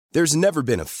There's never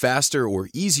been a faster or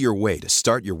easier way to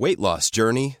start your weight loss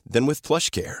journey than with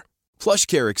PlushCare.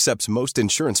 PlushCare accepts most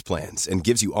insurance plans and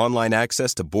gives you online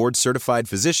access to board-certified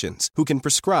physicians who can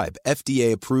prescribe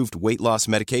FDA-approved weight loss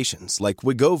medications like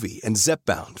Wegovy and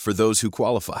Zepbound for those who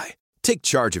qualify. Take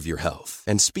charge of your health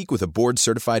and speak with a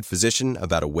board-certified physician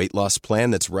about a weight loss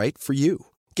plan that's right for you.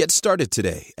 Get started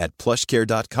today at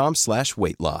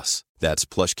plushcare.com/weight-loss. That's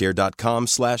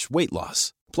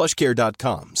plushcare.com/weight-loss.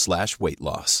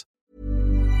 plushcare.com/weight-loss.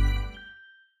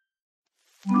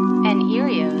 An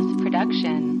Erios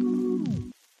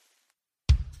production.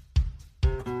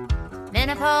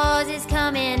 Menopause is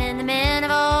coming and the men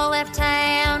have all left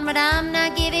town, but I'm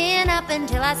not giving up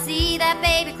until I see that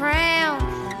baby crown.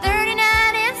 39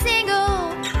 and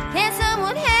single, can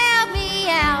someone help me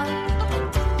out?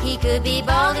 He could be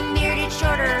balding, bearded,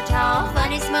 short or tall,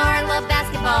 funny, smart, love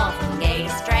basketball, from gay to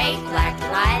straight, black to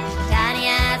white, tiny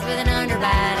eyes with an underbite.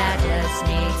 I just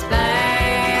need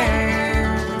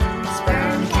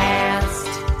Spermcast.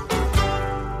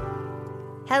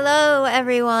 Hello,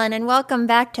 everyone, and welcome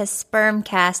back to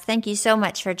Spermcast. Thank you so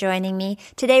much for joining me.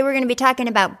 Today, we're going to be talking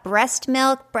about breast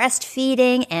milk,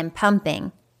 breastfeeding, and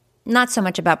pumping. Not so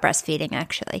much about breastfeeding,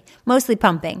 actually. Mostly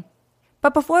pumping.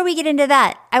 But before we get into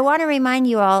that, I want to remind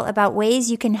you all about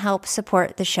ways you can help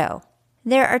support the show.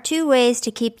 There are two ways to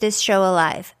keep this show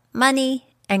alive: money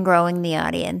and growing the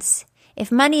audience.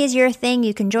 If money is your thing,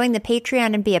 you can join the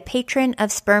Patreon and be a patron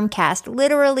of Spermcast,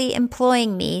 literally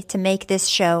employing me to make this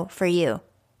show for you.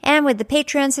 And with the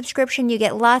Patreon subscription, you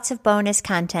get lots of bonus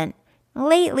content.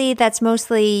 Lately, that's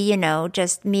mostly,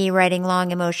 just me writing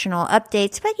long emotional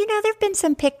updates, but there have been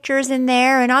some pictures in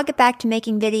there, and I'll get back to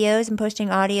making videos and posting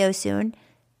audio soon.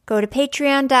 Go to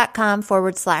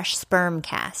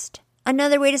patreon.com/spermcast.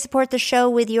 Another way to support the show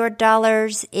with your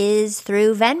dollars is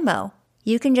through Venmo.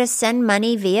 You can just send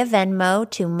money via Venmo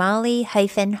to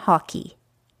Molly-Hawkey.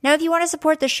 Now, if you want to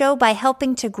support the show by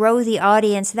helping to grow the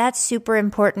audience, that's super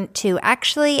important too.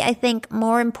 Actually, I think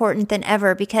more important than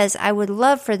ever, because I would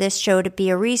love for this show to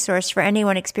be a resource for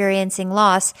anyone experiencing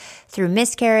loss through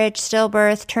miscarriage,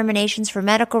 stillbirth, terminations for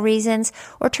medical reasons,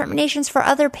 or terminations for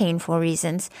other painful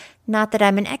reasons. Not that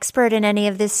I'm an expert in any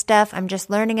of this stuff, I'm just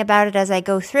learning about it as I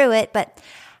go through it, but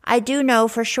I do know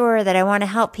for sure that I want to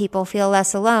help people feel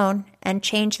less alone and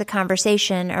change the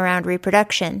conversation around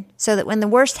reproduction so that when the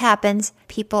worst happens,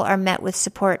 people are met with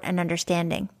support and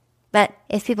understanding. But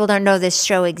if people don't know this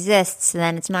show exists,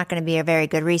 then it's not going to be a very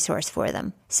good resource for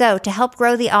them. So to help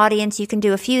grow the audience, you can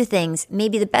do a few things.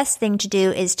 Maybe the best thing to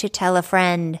do is to tell a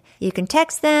friend. You can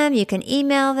text them, you can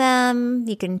email them,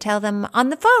 you can tell them on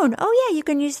the phone. Oh yeah, you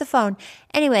can use the phone.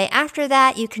 Anyway, after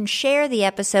that, you can share the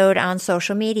episode on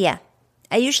social media.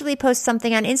 I usually post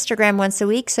something on Instagram once a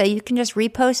week, so you can just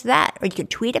repost that, or you can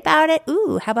tweet about it.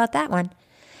 Ooh, how about that one?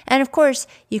 And of course,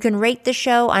 you can rate the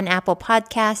show on Apple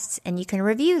Podcasts, and you can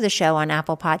review the show on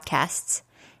Apple Podcasts.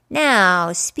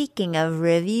 Now, speaking of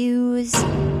reviews,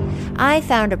 I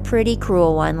found a pretty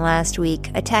cruel one last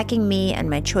week, attacking me and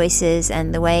my choices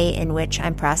and the way in which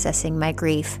I'm processing my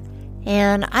grief.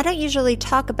 And I don't usually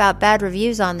talk about bad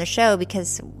reviews on the show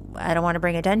because I don't want to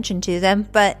bring attention to them,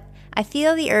 but I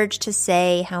feel the urge to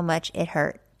say how much it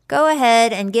hurt. Go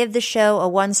ahead and give the show a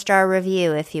 1-star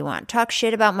review if you want. Talk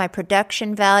shit about my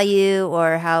production value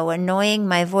or how annoying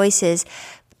my voice is,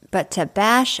 but to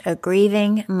bash a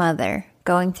grieving mother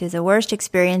going through the worst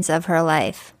experience of her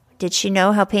life. Did she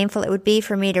know how painful it would be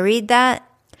for me to read that?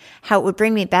 How it would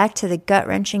bring me back to the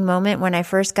gut-wrenching moment when I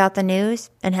first got the news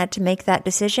and had to make that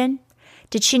decision?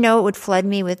 Did she know it would flood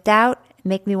me with doubt,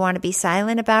 make me want to be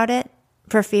silent about it?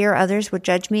 For fear others would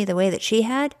judge me the way that she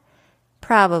had?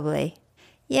 Probably.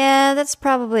 Yeah, that's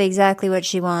probably exactly what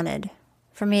she wanted.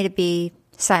 For me to be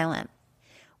silent.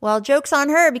 Well, joke's on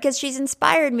her because she's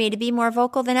inspired me to be more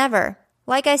vocal than ever.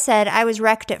 Like I said, I was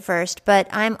wrecked at first, but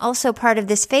I'm also part of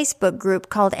this Facebook group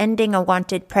called Ending a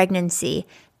Wanted Pregnancy.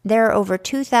 There are over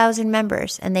 2,000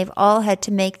 members, and they've all had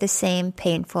to make the same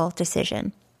painful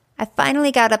decision. I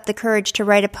finally got up the courage to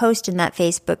write a post in that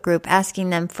Facebook group asking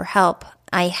them for help.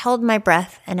 I held my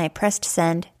breath and I pressed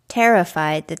send,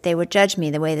 terrified that they would judge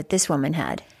me the way that this woman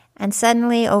had. And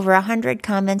suddenly, over 100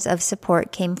 comments of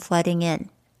support came flooding in.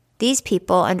 These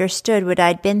people understood what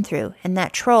I'd been through, and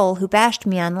that troll who bashed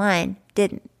me online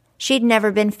didn't. She'd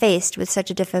never been faced with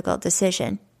such a difficult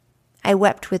decision. I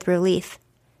wept with relief.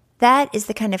 That is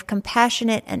the kind of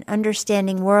compassionate and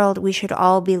understanding world we should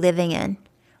all be living in.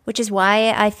 Which is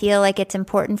why I feel like it's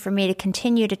important for me to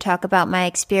continue to talk about my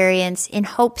experience in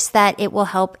hopes that it will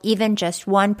help even just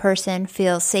one person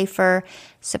feel safer,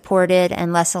 supported,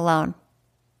 and less alone.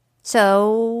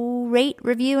 So rate,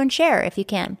 review, and share if you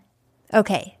can.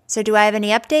 Okay, so do I have any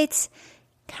updates?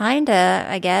 Kinda,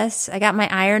 I guess. I got my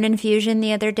iron infusion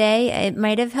the other day. It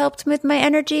might have helped with my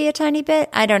energy a tiny bit.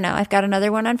 I don't know. I've got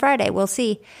another one on Friday. We'll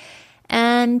see.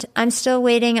 And I'm still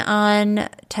waiting on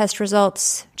test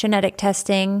results, genetic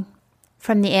testing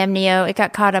from the amnio. It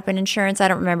got caught up in insurance. I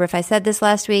don't remember if I said this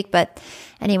last week, but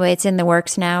anyway, it's in the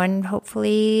works now, and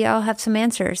hopefully I'll have some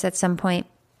answers at some point.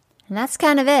 And that's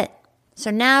kind of it.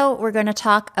 So now we're going to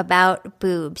talk about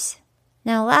boobs.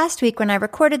 Now, last week when I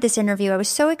recorded this interview, I was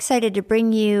so excited to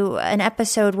bring you an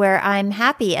episode where I'm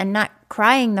happy and not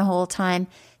crying the whole time.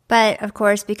 But, of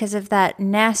course, because of that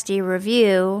nasty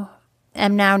review,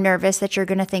 I'm now nervous that you're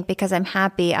going to think because I'm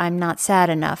happy, I'm not sad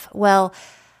enough. Well,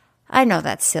 I know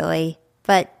that's silly,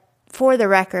 but for the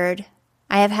record,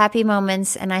 I have happy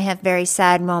moments and I have very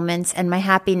sad moments, and my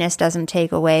happiness doesn't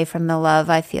take away from the love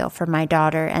I feel for my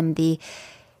daughter and the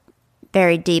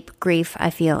very deep grief I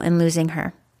feel in losing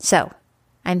her. So,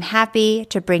 I'm happy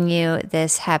to bring you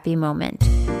this happy moment.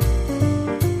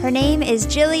 Her name is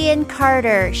Jillian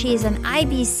Carter. She is an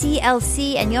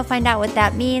IBCLC, and you'll find out what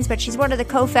that means, but she's one of the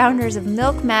co-founders of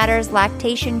Milk Matters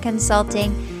Lactation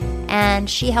Consulting, and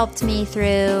she helped me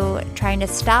through trying to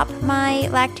stop my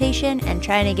lactation and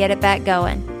trying to get it back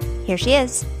going. Here she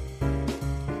is.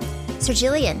 So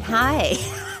Jillian, hi.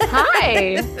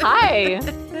 Hi. Hi.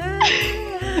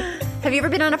 Have you ever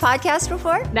been on a podcast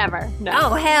before? Never. No.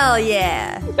 Oh, hell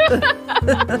yeah.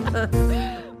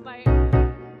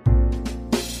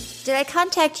 Did I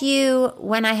contact you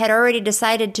when I had already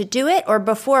decided to do it, or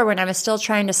before when I was still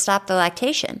trying to stop the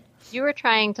lactation? You were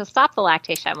trying to stop the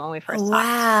lactation when we first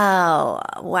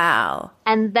talked. Wow.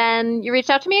 And then you reached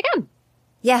out to me again.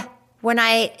 Yeah. And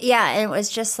it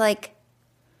was just like,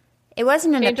 it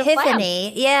wasn't an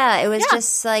epiphany. Yeah, it was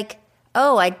just like,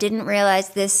 oh, I didn't realize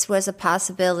this was a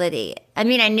possibility. I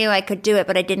mean, I knew I could do it,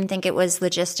 but I didn't think it was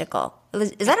logistical.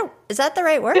 Is that the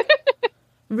right word?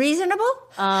 Reasonable?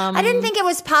 I didn't think it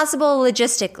was possible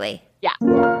logistically. Yeah.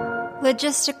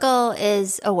 Logistical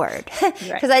is a word.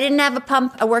 Because I didn't have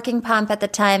a working pump at the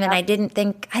time, and I didn't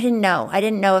know. I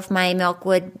didn't know if my milk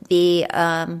would be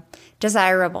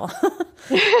desirable.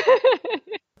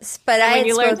 But when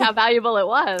you learned how valuable it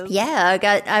was. Yeah,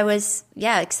 I was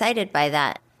excited by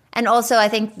that. And also, I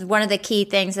think one of the key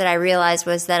things that I realized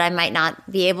was that I might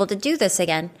not be able to do this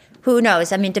again. Who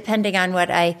knows? I mean, depending on what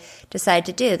I decide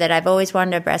to do, that I've always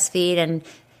wanted to breastfeed, and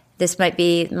this might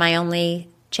be my only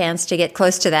chance to get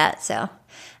close to that. So,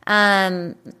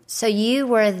 so you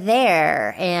were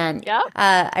there, and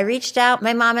I reached out.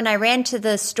 My mom and I ran to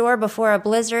the store before a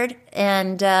blizzard,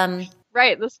 and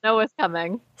right, the snow was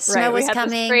coming. We had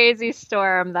this crazy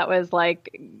storm that was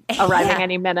like arriving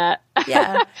any minute.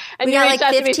 Yeah, and we you got reached like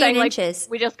out to me 15 saying, inches.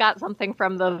 Like, we just got something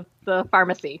from the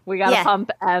pharmacy. We got a pump,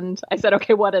 and I said,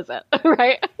 okay, what is it?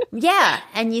 Right? Yeah,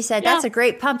 and you said, that's a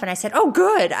great pump. And I said, oh,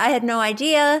 good. I had no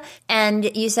idea.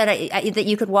 And you said that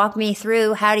you could walk me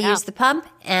through how to use the pump,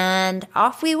 and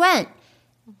off we went.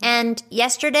 And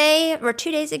yesterday, or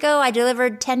 2 days ago, I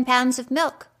delivered 10 pounds of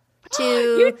milk to...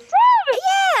 You did?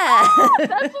 Yeah. Oh, that's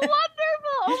wonderful.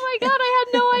 Oh my God, I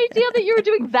had no idea that you were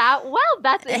doing that well.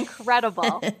 That's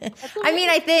incredible. I mean,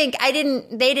 I think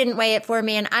they didn't weigh it for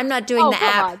me, and I'm not doing the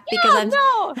app because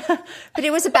but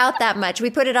it was about that much. We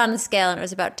put it on the scale, and it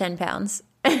was about 10 pounds.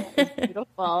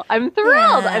 Beautiful. I'm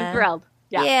thrilled. Yeah. I'm thrilled.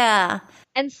 Yeah.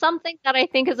 And something that I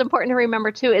think is important to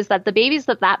remember too is that the babies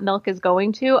that milk is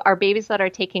going to are babies that are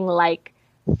taking like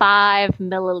 5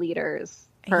 milliliters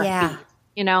per feed.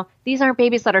 You know, these aren't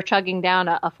babies that are chugging down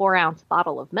a 4-ounce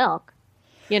bottle of milk.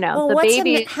 You know, well,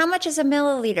 how much is a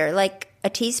milliliter? Like a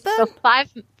teaspoon? So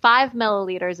 5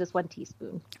 milliliters is 1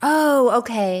 teaspoon. Oh,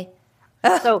 okay.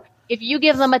 So if you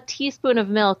give them a teaspoon of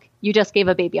milk, you just gave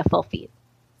a baby a full feed.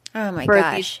 Oh my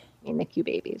gosh. These NICU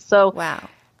babies. So wow.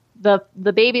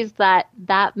 The babies that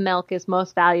milk is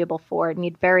most valuable for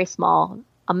need very small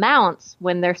amounts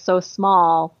when they're so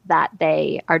small that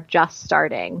they are just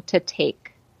starting to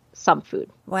take some food.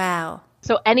 Wow.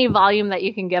 So any volume that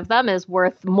you can give them is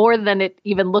worth more than it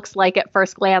even looks like at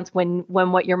first glance when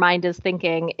what your mind is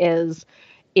thinking is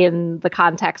in the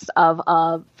context of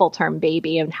a full-term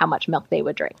baby and how much milk they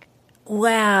would drink.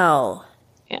 Wow.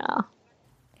 Yeah.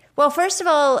 Well, first of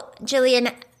all,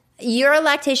 Jillian, you're a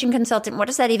lactation consultant. What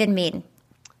does that even mean?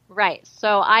 Right.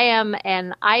 So I am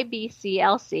an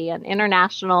IBCLC, an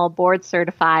international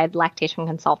board-certified lactation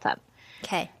consultant.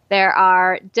 Okay. There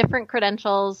are different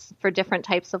credentials for different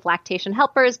types of lactation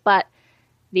helpers, but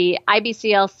the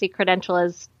IBCLC credential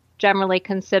is generally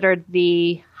considered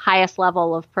the highest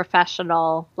level of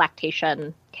professional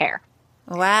lactation care.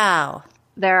 Wow.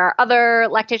 There are other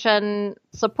lactation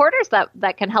supporters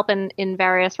that can help in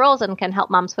various roles and can help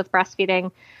moms with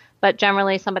breastfeeding. But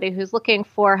generally, somebody who's looking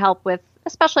for help with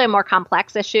especially a more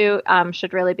complex issue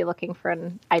should really be looking for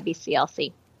an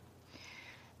IBCLC.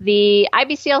 The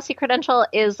IBCLC credential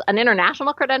is an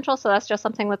international credential, so that's just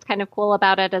something that's kind of cool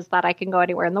about it, is that I can go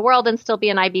anywhere in the world and still be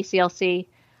an IBCLC.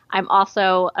 I'm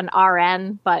also an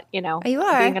RN, but, you know. Oh, you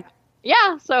are?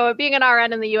 So being an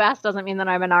RN in the U.S. doesn't mean that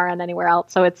I'm an RN anywhere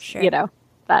else. So it's, sure. You know,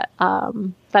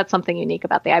 that's something unique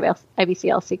about the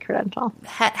IBCLC credential.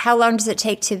 How long does it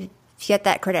take to get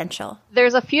that credential?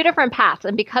 There's a few different paths,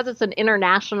 and because it's an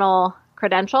international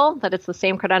credential, that it's the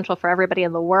same credential for everybody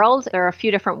in the world, there are a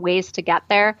few different ways to get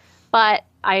there. But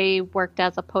I worked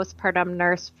as a postpartum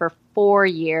nurse for 4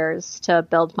 years to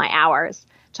build my hours.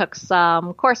 Took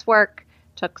some coursework,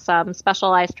 took some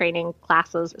specialized training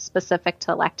classes specific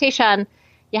to lactation.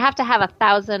 You have to have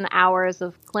 1,000 hours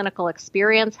of clinical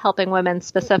experience helping women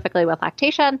specifically with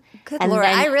lactation. Good Lord,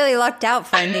 I really lucked out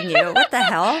finding you. What the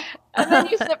hell? And then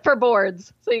you sit for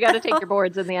boards. So you got to take your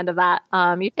boards in the end of that.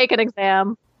 You take an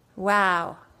exam.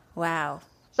 Wow.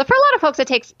 So for a lot of folks, it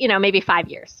takes, maybe 5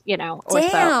 years, or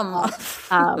Damn.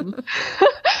 so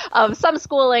of some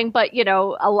schooling. But,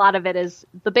 a lot of it is,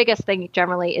 the biggest thing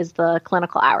generally is the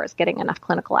clinical hours, getting enough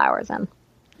clinical hours in.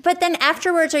 But then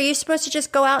afterwards, are you supposed to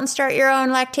just go out and start your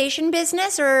own lactation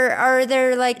business? Or are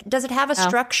there does it have a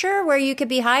structure where you could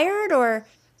be hired or?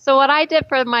 So what I did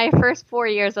for my first 4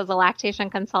 years as a lactation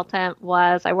consultant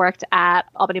was I worked at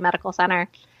Albany Medical Center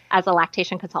as a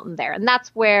lactation consultant there. And that's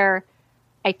where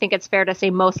I think it's fair to say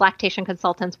most lactation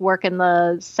consultants work in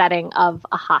the setting of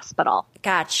a hospital.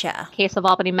 Gotcha. In case of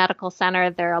Albany Medical Center,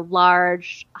 they're a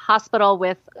large hospital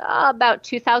with about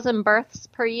 2,000 births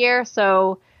per year.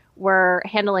 So we're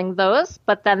handling those.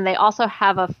 But then they also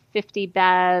have a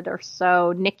 50-bed or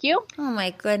so NICU. Oh,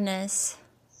 my goodness.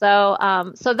 So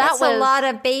that's a lot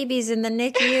of babies in the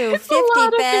NICU.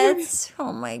 50 beds.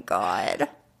 Oh, my God.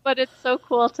 But it's so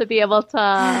cool to be able to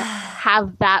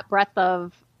have that breadth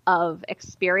of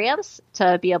experience,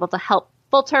 to be able to help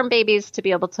full-term babies, to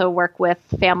be able to work with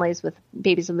families with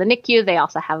babies in the NICU. They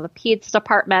also have a peds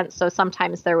department. So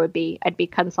sometimes I'd be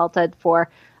consulted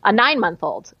for a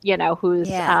 9-month-old, who's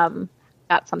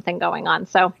got something going on.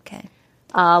 So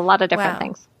a lot of different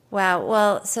things. Wow.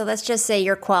 Well, so let's just say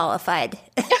you're qualified.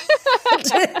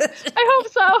 I hope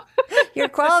so. You're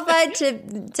qualified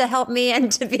to help me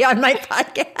and to be on my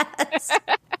podcast.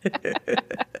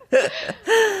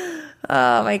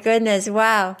 Oh, my goodness.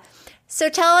 Wow. So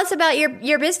tell us about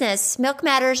your business, Milk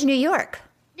Matters New York.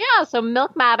 Yeah. So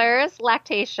Milk Matters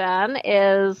Lactation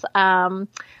is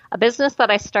a business that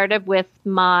I started with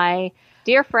my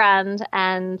dear friend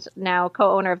and now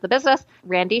co-owner of the business,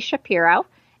 Randy Shapiro.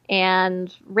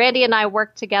 And Randy and I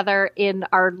worked together in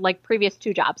our previous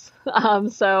 2 jobs.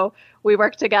 So we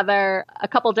worked together a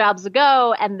couple jobs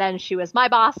ago, and then she was my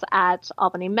boss at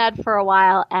Albany Med for a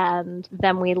while. And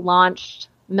then we launched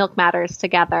Milk Matters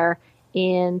together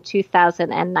in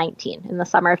 2019, in the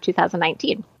summer of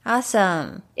 2019.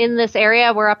 Awesome. In this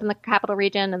area, we're up in the Capital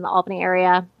Region in the Albany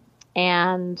area,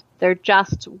 and there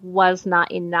just was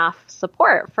not enough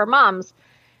support for moms.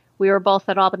 We were both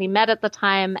at Albany Med at the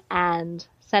time, and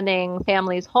sending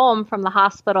families home from the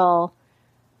hospital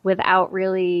without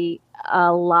really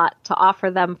a lot to offer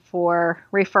them for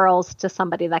referrals to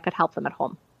somebody that could help them at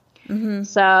home. Mm-hmm.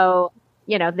 So,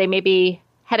 they may be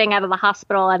heading out of the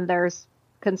hospital and there's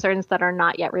concerns that are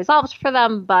not yet resolved for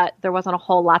them, but there wasn't a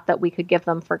whole lot that we could give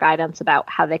them for guidance about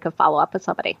how they could follow up with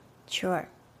somebody. Sure.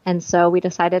 And so we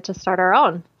decided to start our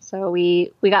own. So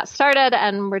we got started,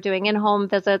 and we're doing in-home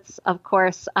visits, of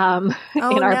course, in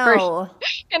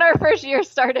our first year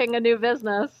starting a new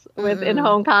business with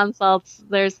in-home consults.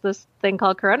 There's this thing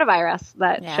called coronavirus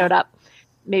that showed up.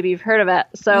 Maybe you've heard of it.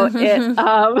 So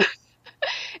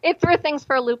it threw things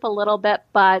for a loop a little bit,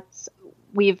 but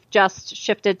we've just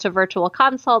shifted to virtual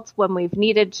consults when we've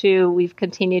needed to. We've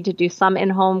continued to do some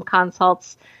in-home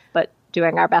consults, but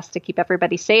doing our best to keep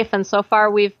everybody safe. And so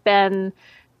far, we've been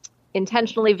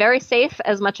intentionally very safe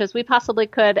as much as we possibly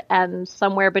could, and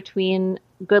somewhere between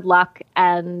good luck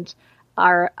and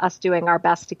us doing our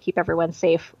best to keep everyone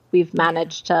safe, we've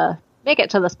managed to make it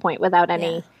to this point without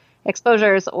any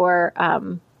exposures or,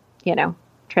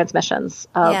 transmissions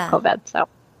of COVID. So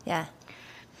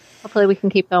hopefully we can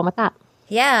keep going with that.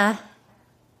 Yeah.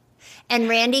 And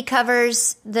Randy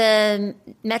covers the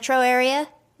metro area?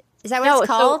 Is that what it's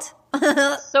called?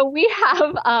 So we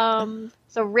have...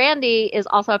 So Randy is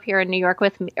also up here in New York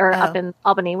with me, or up in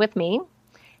Albany with me.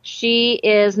 She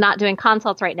is not doing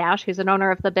consults right now. She's an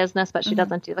owner of the business, but she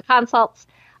doesn't do the consults.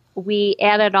 We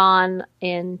added on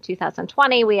in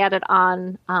 2020, we added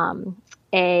on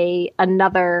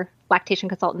another lactation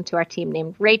consultant to our team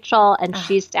named Rachel, and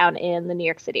she's down in the New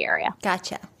York City area.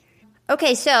 Gotcha.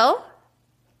 Okay, so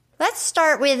let's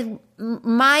start with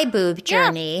my boob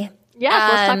journey.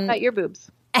 Yes, let's talk about your boobs.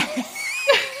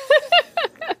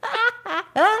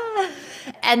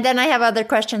 And then I have other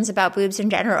questions about boobs in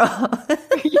general.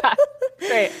 Yeah,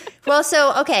 great. Well,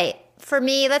 so, okay, for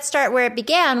me, let's start where it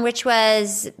began, which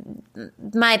was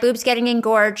my boobs getting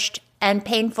engorged and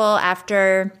painful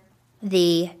after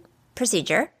the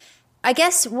procedure. I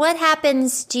guess what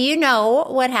happens, do you know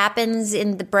what happens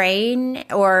in the brain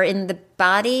or in the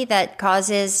body that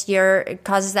causes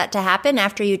that to happen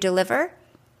after you deliver?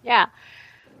 Yeah.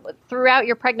 Throughout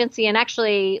your pregnancy, and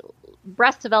actually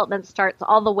breast development starts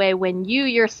all the way when you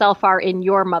yourself are in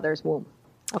your mother's womb.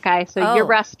 Okay, so your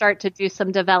breasts start to do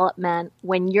some development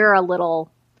when you're a little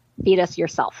fetus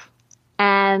yourself.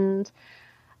 And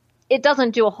it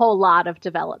doesn't do a whole lot of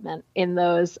development in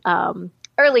those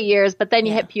early years, but then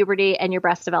you hit puberty and your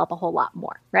breasts develop a whole lot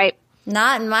more, right?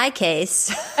 Not in my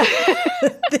case.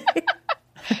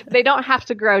 They don't have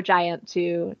to grow giant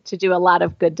to do a lot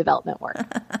of good development work.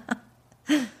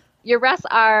 Your breasts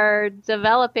are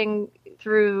developing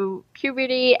through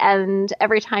puberty, and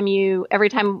every time you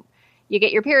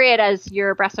get your period, as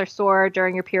your breasts are sore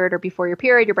during your period or before your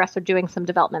period, your breasts are doing some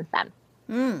development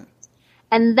then.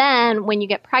 And then when you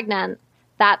get pregnant,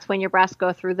 that's when your breasts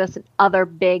go through this other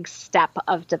big step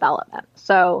of development.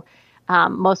 So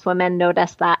most women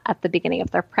notice that at the beginning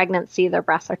of their pregnancy, their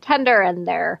breasts are tender and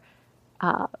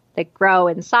they grow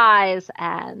in size,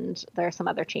 and there are some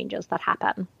other changes that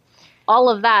happen. All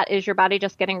of that is your body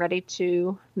just getting ready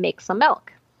to make some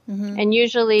milk. And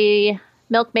usually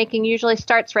milk making usually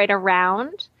starts right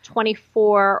around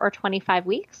 24 or 25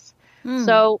 weeks.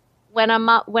 So when a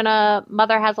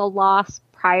mother has a loss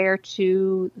prior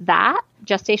to that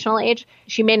gestational age,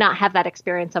 she may not have that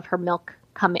experience of her milk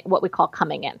coming, what we call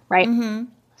coming in, right?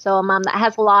 So a mom that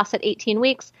has a loss at 18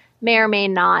 weeks may or may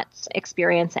not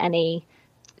experience any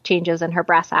changes in her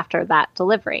breasts after that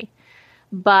delivery.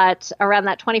 But around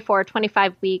that 24 or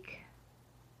 25 week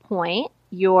point,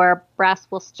 your breast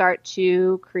will start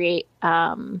to create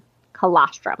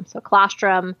colostrum. So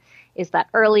colostrum is that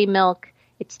early milk.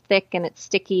 It's thick and it's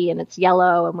sticky and it's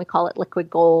yellow, and we call it liquid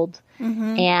gold.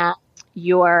 And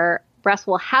your breast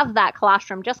will have that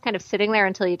colostrum just kind of sitting there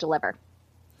until you deliver.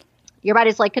 Your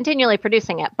body's like continually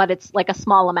producing it, but it's like a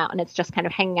small amount and it's just kind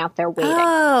of hanging out there waiting.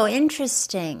 Oh,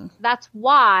 interesting. That's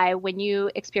why when you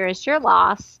experience your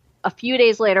loss, a few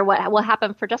days later, what will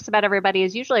happen for just about everybody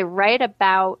is usually right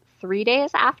about 3 days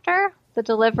after the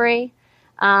delivery,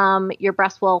 your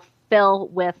breast will fill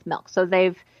with milk. So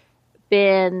they've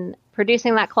been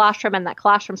producing that colostrum, and that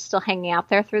colostrum's still hanging out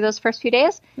there through those first few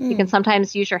days. You can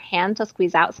sometimes use your hand to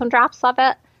squeeze out some drops of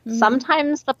it.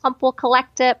 Sometimes the pump will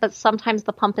collect it, but sometimes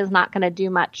the pump is not going to do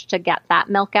much to get that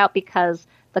milk out because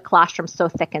the colostrum's so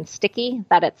thick and sticky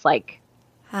that it's like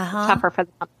tougher for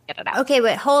the pump to get it out. Okay,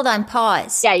 wait, hold on,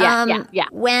 pause. Yeah.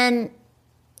 When,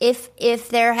 if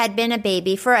there had been a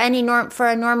baby for a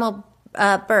normal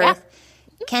birth,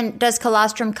 does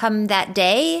colostrum come that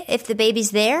day if the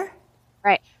baby's there?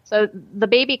 Right. So the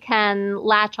baby can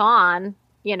latch on,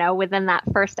 within that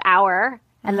first hour,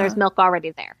 and there's milk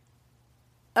already there.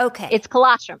 Okay. It's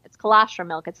colostrum. It's colostrum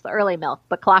milk. It's the early milk,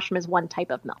 but colostrum is one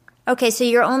type of milk. Okay, so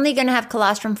you're only going to have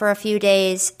colostrum for a few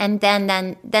days, and then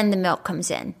the milk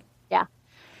comes in. Yeah.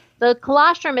 The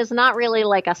colostrum is not really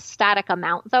like a static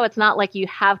amount, though. It's not like you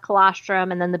have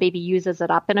colostrum and then the baby uses it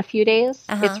up in a few days.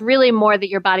 It's really more that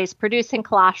your body's producing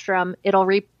colostrum. It'll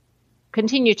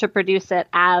continue to produce it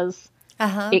as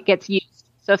it gets used.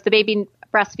 So if the baby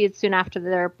breastfeeds soon after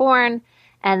they're born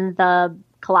and the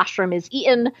colostrum is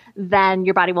eaten, then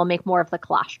your body will make more of the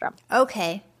colostrum.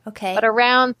 Okay. But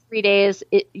around 3 days,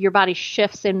 your body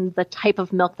shifts in the type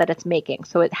of milk that it's making.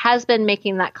 So it has been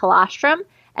making that colostrum,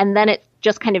 and then it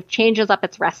just kind of changes up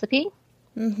its recipe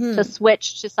to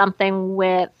switch to something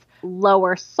with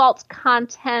lower salt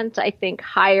content, I think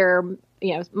higher,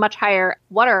 much higher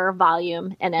water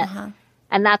volume in it.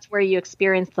 And that's where you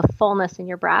experience the fullness in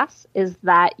your breasts, is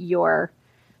that your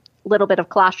little bit of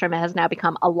colostrum has now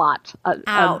become a much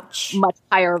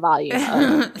higher volume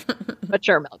of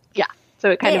mature milk. Yeah. So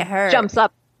it kind of jumps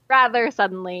up rather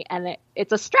suddenly, and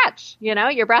it's a stretch,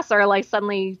 your breasts are like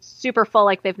suddenly super full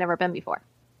like they've never been before.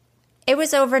 It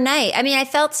was overnight. I mean, I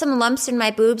felt some lumps in my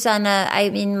boobs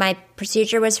my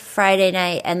procedure was Friday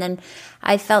night, and then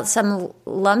I felt some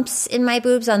lumps in my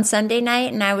boobs on Sunday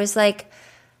night, and I was like,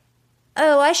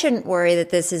 oh, I shouldn't worry that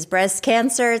this is breast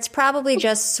cancer. It's probably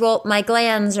just my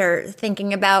glands are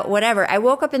thinking about whatever. I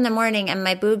woke up in the morning and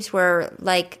my boobs were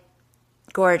like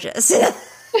gorgeous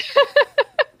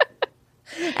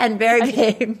and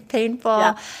very painful.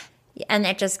 Yeah. And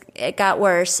it got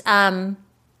worse.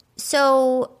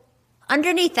 So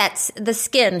underneath the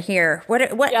skin here, what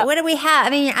do we have? I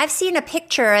mean, I've seen a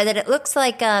picture that it looks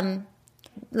like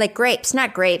grapes,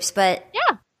 not grapes, but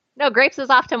yeah, no, grapes is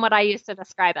often what I use to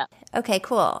describe it. Okay,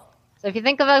 cool. So if you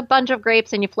think of a bunch of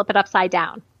grapes and you flip it upside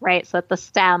down, right, so that the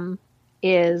stem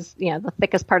is, the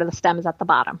thickest part of the stem is at the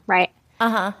bottom, right?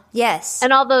 Yes.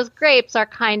 And all those grapes are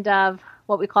kind of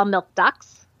what we call milk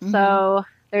ducts. Mm-hmm. So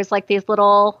there's like these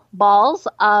little balls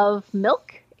of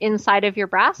milk inside of your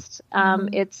breast.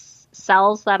 It's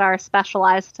cells that are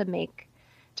specialized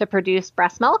to produce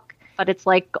breast milk, but it's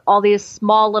like all these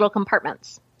small little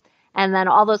compartments. And then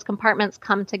all those compartments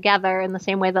come together in the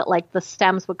same way that like the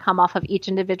stems would come off of each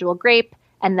individual grape,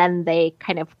 and then they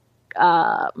kind of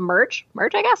merge,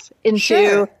 I guess,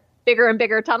 into bigger and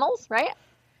bigger tunnels, right?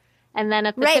 And then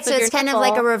at the tip so of your it's kind nipple, of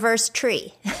like a reverse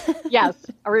tree. Yes,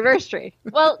 a reverse tree.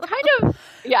 Well, kind of.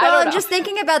 Yeah, well, I don't know. I'm just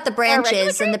thinking about the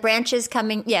branches and the branches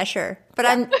coming. Yeah, sure. But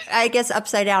I guess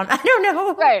upside down. I don't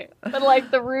know. Right. But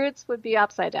like the roots would be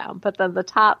upside down, but then the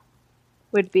top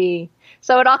would be.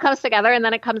 So it all comes together and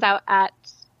then it comes out at,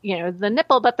 the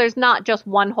nipple, but there's not just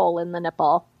one hole in the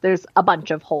nipple. There's a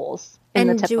bunch of holes.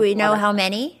 And do we know how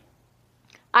many?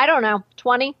 I don't know.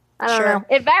 20? I don't know.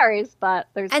 It varies, but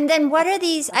there's. And then what are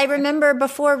these? I remember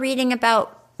before reading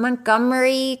about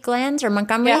Montgomery glands or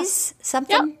Montgomery's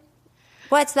something. Yep.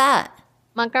 What's that?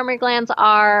 Montgomery glands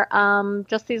are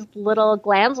just these little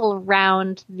glands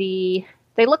around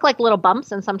they look like little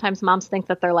bumps, and sometimes moms think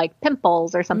that they're like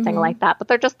pimples or something like that, but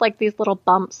they're just like these little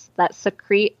bumps that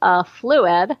secrete a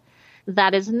fluid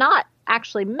that is not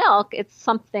actually milk. It's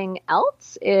something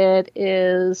else. It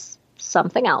is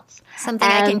something else. Something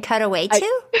I can cut away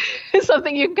to?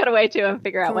 Something you can cut away to and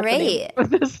figure out what the name of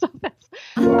this stuff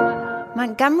is.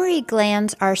 Montgomery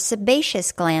glands are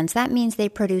sebaceous glands. That means they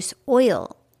produce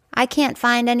oil. I can't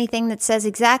find anything that says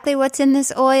exactly what's in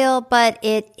this oil, but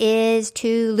it is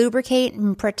to lubricate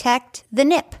and protect the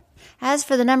nip. As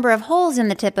for the number of holes in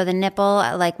the tip of the nipple,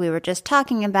 like we were just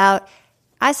talking about,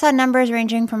 I saw numbers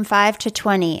ranging from 5 to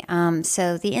 20,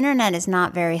 so the internet is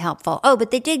not very helpful. Oh,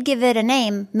 but they did give it a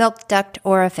name, milk duct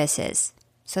orifices.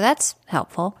 So that's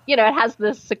helpful. It has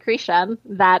this secretion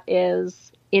that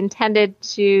is intended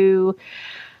to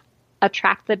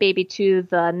attract the baby to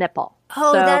the nipple.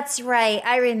 Oh, that's right.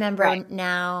 I remember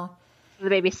now. The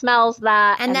baby smells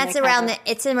that. And that's around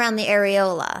it's around the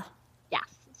areola. Yes.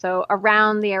 So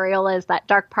around the areola is that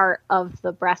dark part of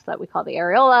the breast that we call the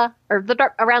areola, or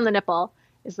around the nipple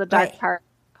is the dark part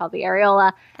called the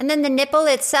areola. And then the nipple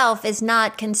itself is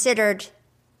not considered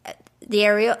the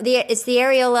areola. It's the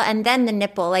areola and then the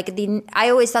nipple. I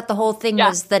always thought the whole thing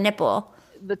was the nipple.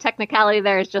 The technicality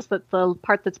there is just that the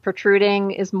part that's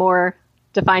protruding is more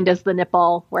defined as the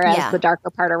nipple, whereas the darker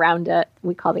part around it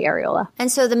we call the areola.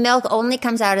 And so the milk only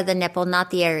comes out of the nipple,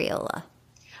 not the areola.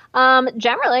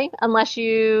 Generally, unless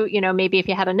maybe if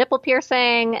you had a nipple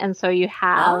piercing and so you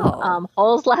have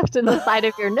holes left in the side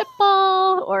of your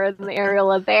nipple or in the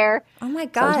areola there. Oh my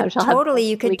God, totally.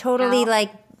 You could totally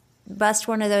bust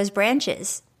one of those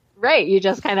branches. Right. You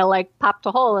just kind of popped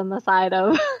a hole in the side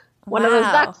of one of those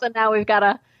ducts and now we've got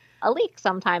a leak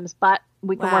sometimes, but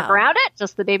we can work around it.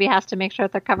 Just the baby has to make sure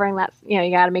that they're covering that.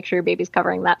 You got to make sure your baby's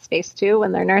covering that space too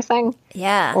when they're nursing.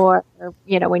 Yeah. Or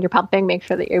when you're pumping, make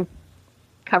sure that you've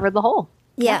covered the hole.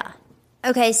 Yeah.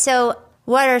 Okay. So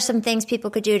what are some things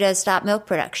people could do to stop milk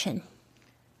production?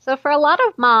 So for a lot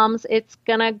of moms, it's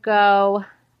going to go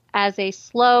as a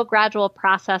slow, gradual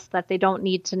process that they don't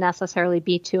need to necessarily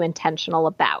be too intentional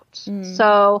about.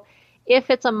 So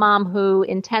if it's a mom who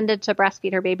intended to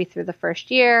breastfeed her baby through the first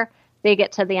year, they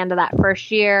get to the end of that first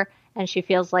year and she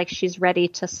feels like she's ready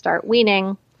to start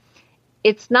weaning.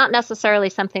 It's not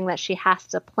necessarily something that she has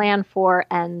to plan for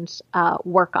and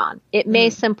work on. It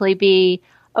may simply be,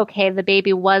 okay, the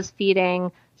baby was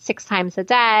feeding 6 times a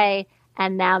day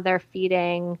and now they're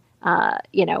feeding,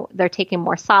 they're taking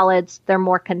more solids, they're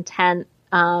more content,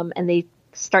 and they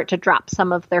start to drop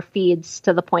some of their feeds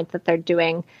to the point that they're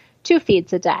doing 2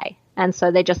 feeds a day. And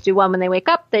so they just do one when they wake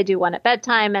up, they do one at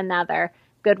bedtime, and now they're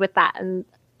good with that. And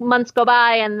months go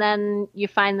by, and then you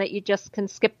find that you just can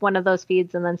skip one of those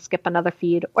feeds and then skip another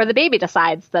feed, or the baby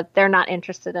decides that they're not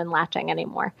interested in latching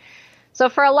anymore. So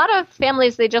for a lot of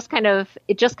families, it just kind of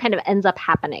ends up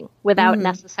happening without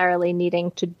necessarily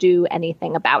needing to do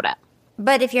anything about it.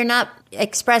 But if you're not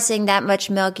expressing that much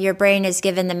milk, your brain is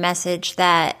given the message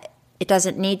that it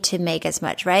doesn't need to make as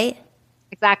much, right?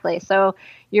 Exactly. So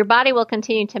your body will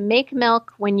continue to make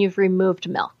milk when you've removed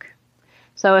milk.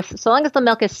 So long as the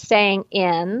milk is staying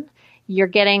in, you're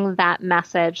getting that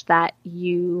message that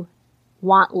you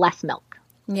want less milk.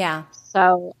 Yeah.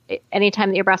 So anytime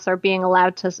that your breasts are being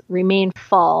allowed to remain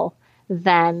full,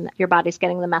 then your body's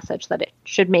getting the message that it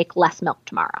should make less milk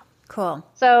tomorrow. Cool.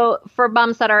 So for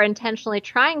moms that are intentionally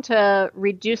trying to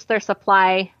reduce their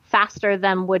supply faster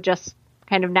than would just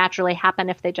kind of naturally happen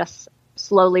if they just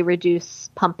slowly reduce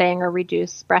pumping or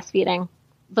reduce breastfeeding,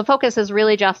 the focus is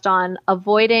really just on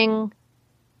avoiding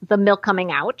the milk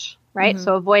coming out, right?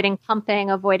 So avoiding pumping,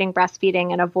 avoiding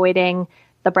breastfeeding, and avoiding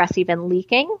the breast even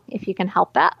leaking if you can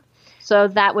help that. So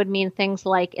that would mean things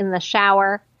like in the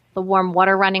shower, the warm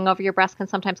water running over your breast can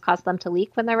sometimes cause them to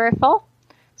leak when they're very full.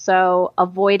 So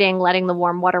avoiding letting the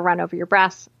warm water run over your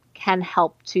breast can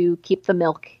help to keep the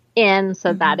milk in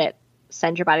so that it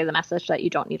sends your body the message that you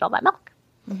don't need all that milk.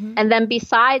 And then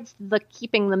besides the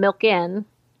keeping the milk in,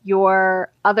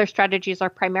 your other strategies are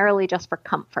primarily just for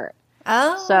comfort.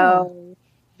 Oh. So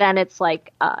then it's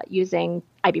like using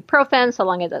ibuprofen, so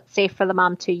long as it's safe for the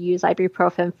mom to use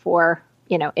ibuprofen for,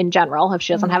 in general, if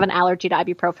she doesn't have an allergy to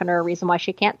ibuprofen or a reason why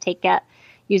she can't take it.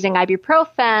 Using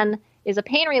ibuprofen is a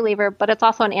pain reliever, but it's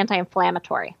also an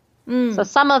anti-inflammatory. So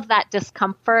some of that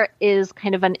discomfort is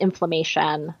kind of an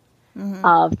inflammation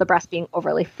of the breast being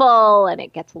overly full, and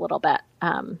it gets a little bit,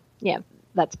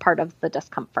 that's part of the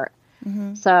discomfort.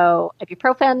 So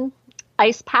ibuprofen,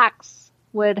 ice packs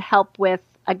would help with,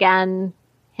 again,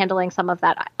 handling some of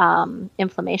that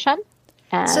inflammation.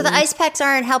 And so the ice packs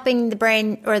aren't helping the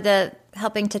brain or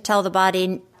helping to tell the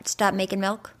body stop making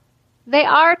milk? They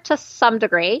are to some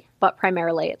degree, but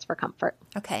primarily it's for comfort.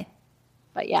 Okay.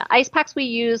 But yeah, ice packs we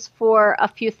use for a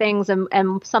few things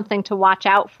and something to watch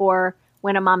out for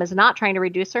when a mom is not trying to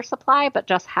reduce her supply, but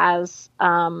just has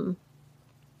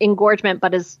engorgement,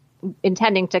 but is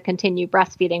intending to continue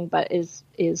breastfeeding, but is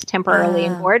temporarily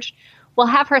engorged. We'll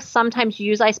have her sometimes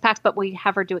use ice packs, but we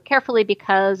have her do it carefully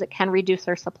because it can reduce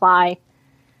her supply.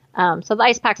 So the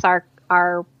ice packs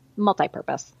are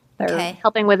multi-purpose. They're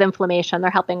helping with inflammation, they're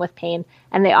helping with pain,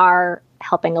 and they are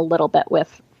helping a little bit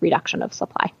with reduction of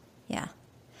supply. Yeah.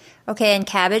 Okay, and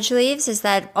cabbage leaves, is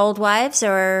that old wives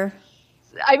or?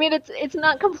 I mean, it's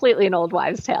not completely an old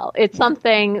wives' tale. It's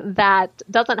something that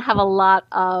doesn't have a lot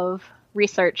of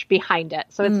research behind it.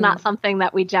 So it's not something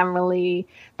that I generally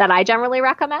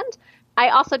recommend. I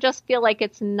also just feel like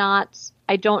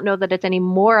I don't know that it's any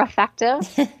more effective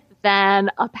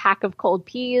than a pack of cold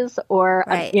peas or,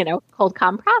 cold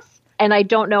compress. And I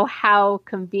don't know how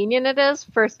convenient it is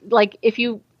for,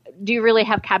 do you really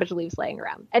have cabbage leaves laying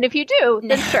around? And if you do,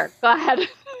 then sure, go ahead.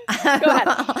 Go ahead.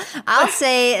 I'll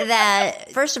say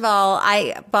that, first of all,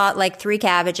 I bought 3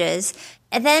 cabbages.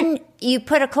 And then you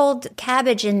put a cold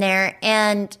cabbage in there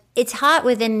and it's hot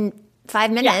within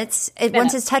 5 minutes.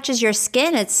 Once it touches your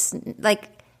skin,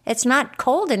 it's not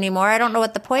cold anymore. I don't know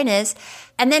what the point is.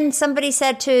 And then somebody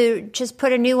said to just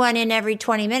put a new one in every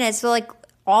 20 minutes. So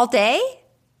all day?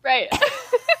 Right.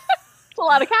 It's a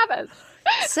lot of cabbage.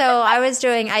 So I was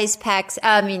doing ice packs,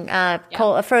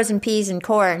 frozen peas and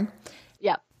corn.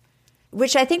 Yep.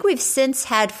 Which I think we've since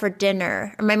had for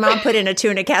dinner. My mom put in a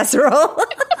tuna casserole.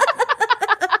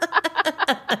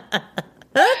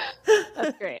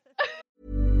 That's great.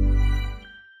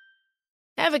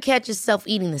 Ever catch yourself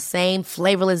eating the same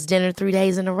flavorless dinner 3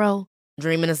 days in a row?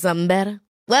 Dreaming of something better?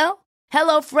 Well,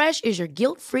 HelloFresh is your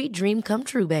guilt-free dream come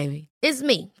true, baby. It's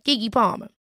me, Keke Palmer.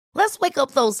 Let's wake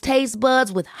up those taste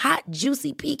buds with hot,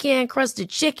 juicy pecan-crusted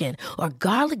chicken or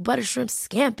garlic butter shrimp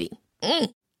scampi.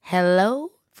 Hello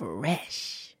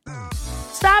Fresh.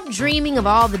 Stop dreaming of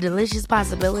all the delicious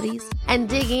possibilities and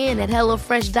dig in at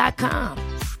HelloFresh.com.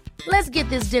 Let's get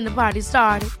this dinner party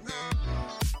started.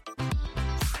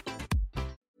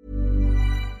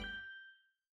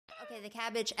 Okay, the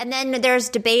cabbage. And then there's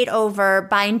debate over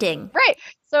binding. Right.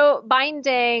 So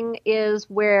binding is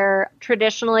where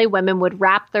traditionally women would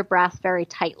wrap their breasts very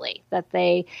tightly. That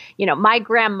they, my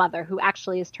grandmother, who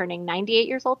actually is turning 98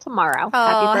 years old tomorrow.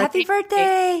 Oh, happy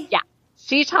birthday. Yeah.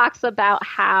 She talks about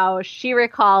how she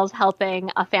recalls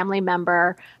helping a family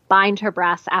member bind her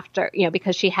breasts after,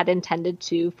 because she had intended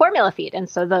to formula feed. And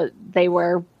so they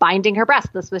were binding her breast.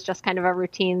 This was just kind of a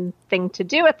routine thing to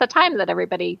do at the time that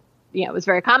everybody, it was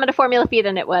very common to formula feed,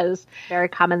 and it was very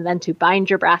common then to bind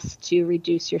your breasts to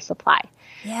reduce your supply.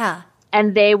 Yeah.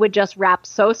 And they would just wrap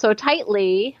so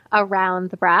tightly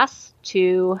around the breasts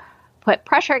to put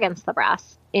pressure against the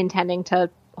breasts, intending to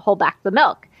hold back the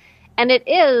milk. And it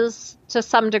is, to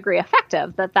some degree,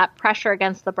 effective, that pressure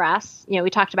against the breasts. We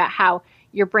talked about how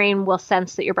your brain will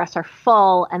sense that your breasts are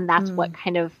full, and that's what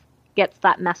kind of gets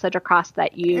that message across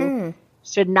that you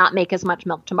should not make as much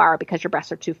milk tomorrow because your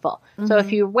breasts are too full. So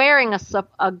if you're wearing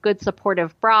a good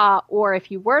supportive bra, or if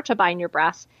you were to bind your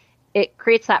breasts, it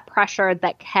creates that pressure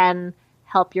that can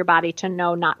help your body to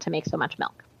know not to make so much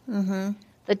milk.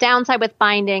 The downside with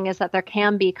binding is that there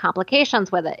can be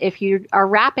complications with it. If you are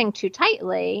wrapping too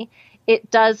tightly,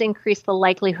 it does increase the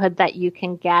likelihood that you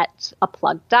can get a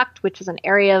plugged duct, which is an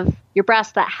area of your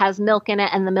breast that has milk in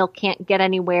it and the milk can't get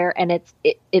anywhere. And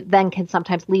it then can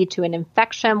sometimes lead to an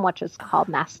infection, which is called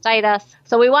mastitis.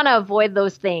 So we want to avoid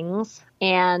those things.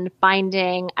 And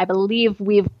binding, I believe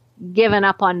we've given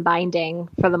up on binding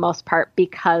for the most part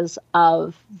because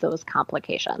of those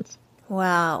complications.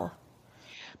 Wow.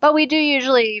 But we do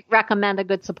usually recommend a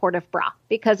good supportive bra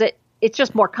because it's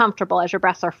just more comfortable as your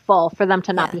breasts are full for them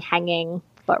to not be hanging,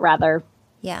 but rather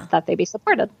that they be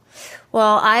supported.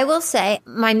 Well, I will say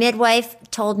my midwife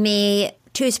told me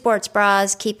 2 sports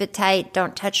bras, keep it tight,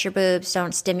 don't touch your boobs,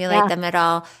 don't stimulate them at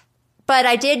all. But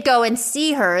I did go and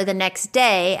see her the next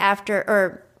day on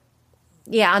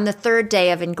the 3rd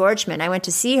day of engorgement. I went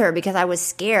to see her because I was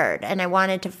scared and I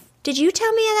wanted to. Did you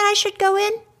tell me that I should go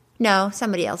in? No,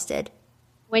 somebody else did.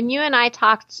 When you and I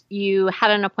talked, you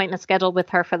had an appointment scheduled with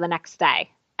her for the next day.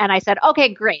 And I said,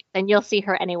 okay, great. Then you'll see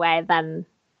her anyway. Then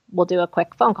we'll do a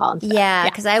quick phone call instead. Yeah,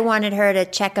 because I wanted her to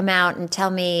check them out and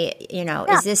tell me,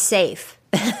 is this safe?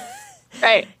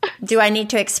 Right. Do I need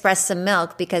to express some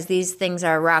milk? Because these things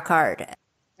are rock hard.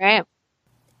 Right.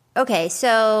 Okay,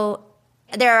 so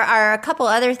there are a couple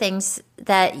other things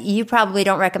that you probably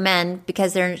don't recommend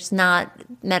because there's not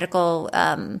medical,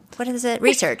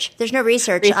 research. There's no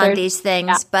research on these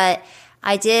things, but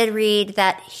I did read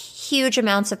that huge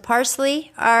amounts of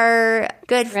parsley are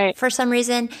good for some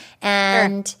reason.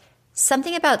 And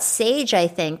something about sage, I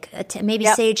think, maybe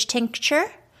sage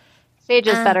tincture. Sage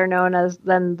is better known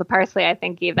than the parsley, I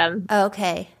think, even.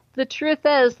 Okay. The truth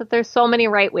is that there's so many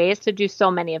right ways to do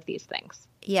so many of these things.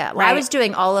 Yeah, well, I was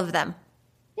doing all of them.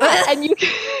 Yeah, and you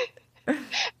can,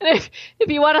 if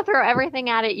you want to throw everything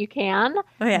at it, you can.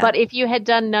 Oh, yeah. But if you had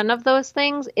done none of those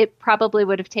things, it probably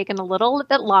would have taken a little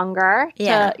bit longer.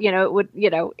 Yeah.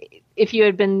 If you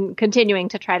had been continuing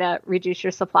to try to reduce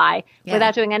your supply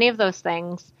without doing any of those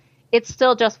things, it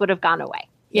still just would have gone away.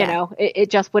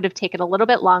 It just would have taken a little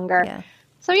bit longer.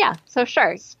 Yeah. So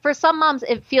sure. For some moms,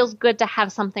 it feels good to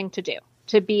have something to do,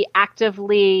 to be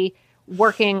actively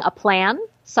working a plan.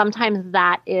 Sometimes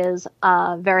that is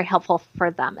very helpful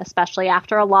for them, especially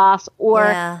after a loss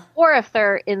or if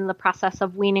they're in the process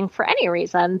of weaning for any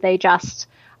reason, they just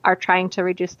are trying to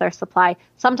reduce their supply.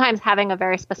 Sometimes having a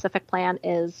very specific plan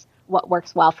is what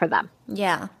works well for them.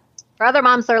 Yeah. For other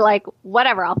moms, they're like,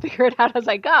 whatever, I'll figure it out as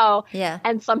I go. Yeah.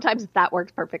 And sometimes that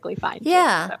works perfectly fine.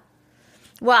 Yeah. Too,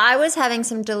 so. Well, I was having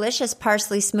some delicious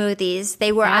parsley smoothies.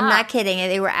 They were, I'm not kidding,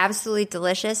 they were absolutely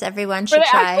delicious. Everyone should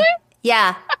try. Actually?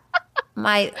 Yeah.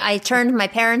 I turned my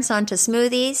parents onto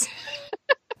smoothies.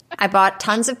 I bought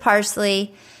tons of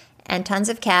parsley and tons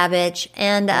of cabbage.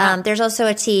 And there's also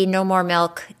a tea, no more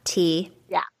milk tea.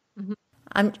 Yeah. Mm-hmm.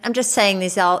 I'm just saying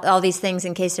all these things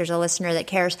in case there's a listener that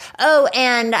cares. Oh,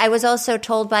 and I was also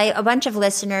told by a bunch of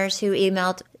listeners who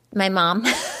emailed my mom.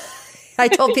 I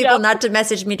told people not to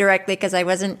message me directly because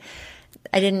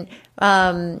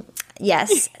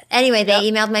yes. Anyway,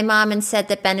 they emailed my mom and said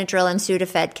that Benadryl and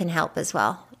Sudafed can help as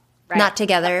well. Right. Not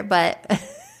together, but.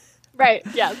 Right,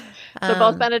 yes. So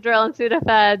both Benadryl and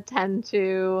Sudafed tend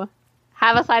to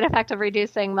have a side effect of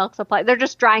reducing milk supply. They're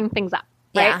just drying things up,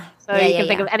 right? Yeah. So you can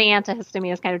think of any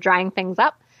antihistamine as kind of drying things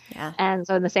up. Yeah. And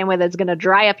so in the same way that it's going to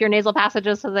dry up your nasal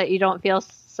passages so that you don't feel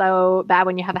so bad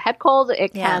when you have a head cold,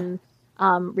 it can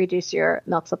reduce your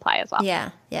milk supply as well.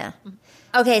 Yeah, yeah.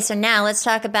 Okay, so now let's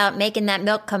talk about making that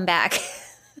milk come back.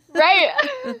 Right.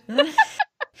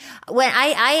 When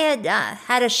I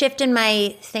had a shift in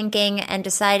my thinking and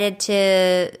decided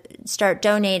to start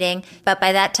donating, but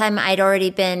by that time I'd already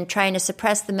been trying to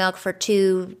suppress the milk for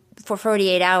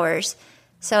 48 hours.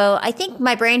 So I think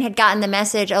my brain had gotten the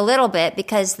message a little bit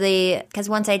because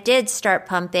once I did start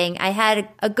pumping, I had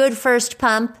a good first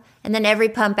pump, and then every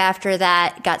pump after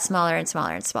that got smaller and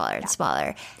smaller and smaller and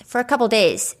smaller for a couple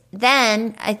days.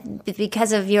 Then,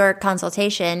 because of your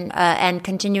consultation and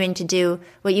continuing to do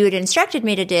what you had instructed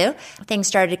me to do, things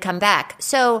started to come back.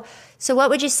 So what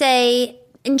would you say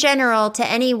in general to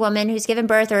any woman who's given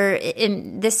birth or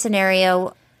in this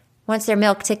scenario wants their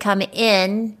milk to come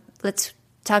in? Let's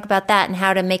talk about that and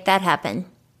how to make that happen.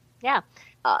 Yeah.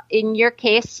 In your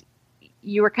case,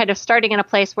 you were kind of starting in a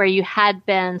place where you had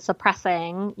been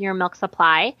suppressing your milk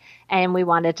supply, and we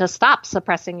wanted to stop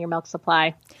suppressing your milk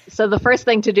supply. So the first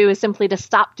thing to do is simply to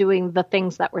stop doing the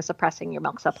things that were suppressing your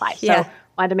milk supply. So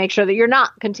wanted to make sure that you're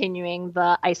not continuing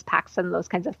the ice packs and those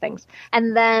kinds of things.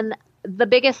 And then the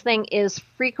biggest thing is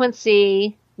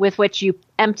frequency with which you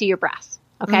empty your breasts.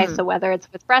 Okay, so whether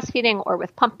it's with breastfeeding or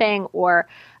with pumping or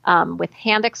with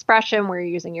hand expression where you're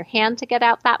using your hand to get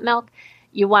out that milk,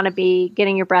 you want to be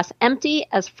getting your breast empty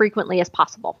as frequently as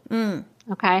possible.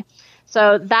 Okay.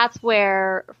 So that's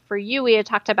where, for you, we had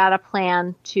talked about a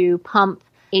plan to pump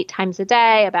 8 times a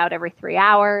day, about every 3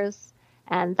 hours.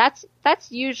 And that's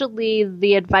usually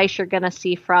the advice you're going to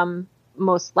see from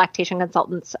most lactation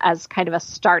consultants as kind of a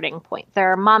starting point.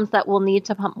 There are moms that will need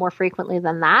to pump more frequently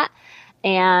than that.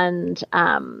 And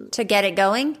to get it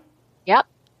going? Yep.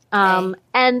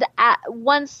 And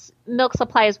once milk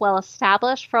supply is well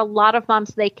established, for a lot of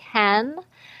moms, they can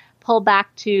pull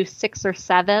back to 6 or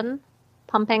 7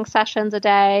 pumping sessions a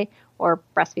day or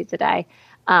breastfeeds a day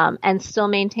and still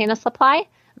maintain a supply.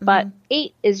 But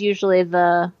 8 is usually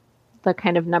the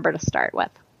kind of number to start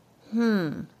with.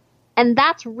 And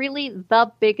that's really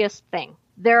the biggest thing.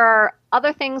 There are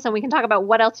other things, and we can talk about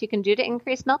what else you can do to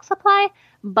increase milk supply,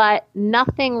 but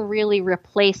nothing really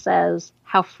replaces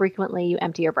how frequently you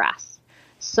empty your breasts.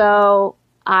 So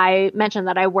I mentioned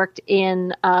that I worked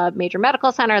in a major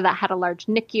medical center that had a large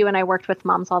NICU, and I worked with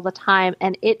moms all the time.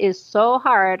 And it is so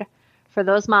hard for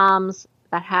those moms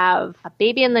that have a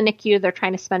baby in the NICU. They're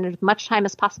trying to spend as much time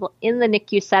as possible in the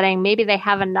NICU setting. Maybe they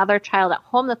have another child at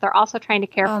home that they're also trying to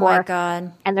care for. Oh my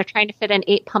God. And they're trying to fit in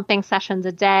 8 pumping sessions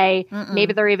a day.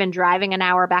 Maybe they're even driving an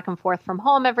hour back and forth from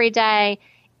home every day.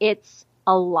 It's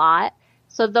a lot.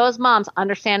 So those moms,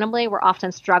 understandably, were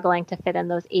often struggling to fit in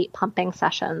those 8 pumping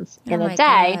sessions in a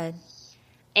day. God.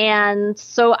 And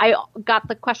so I got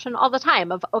the question all the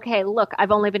time of, okay, look,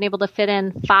 I've only been able to fit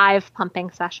in 5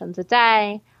 pumping sessions a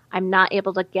day. I'm not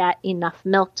able to get enough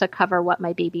milk to cover what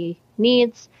my baby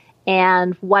needs.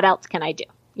 And what else can I do?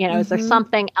 You know, is there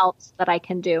something else that I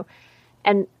can do?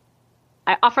 And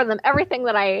I offer them everything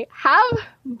that I have,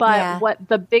 but what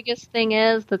the biggest thing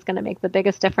is that's going to make the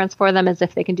biggest difference for them is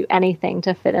if they can do anything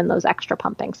to fit in those extra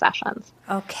pumping sessions.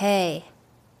 Okay.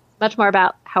 Much more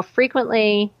about how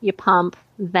frequently you pump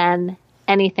than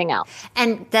anything else.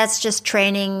 And that's just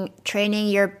training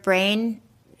your brain.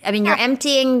 I mean, you're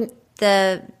emptying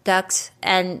the ducts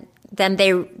and then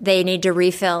they need to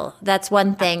refill. That's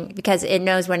one thing because it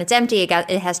knows when it's empty,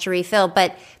 it has to refill.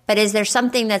 But is there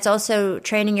something that's also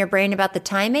training your brain about the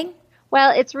timing?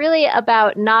 Well, it's really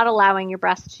about not allowing your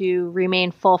breast to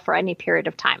remain full for any period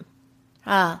of time.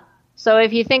 So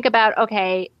if you think about,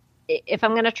 okay, if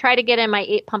I'm going to try to get in my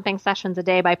 8 pumping sessions a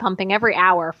day by pumping every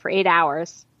hour for 8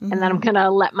 hours, and then I'm going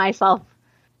to let myself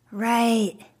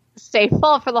stay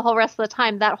full for the whole rest of the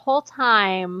time, that whole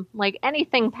time, like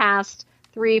anything past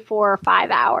 3, 4, or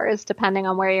 5 hours, depending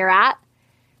on where you're at,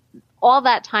 all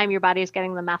that time your body is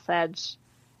getting the message,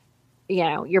 you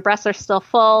know, your breasts are still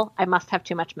full. I must have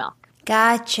too much milk.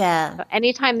 Gotcha. So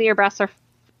anytime that your breasts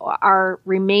are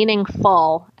remaining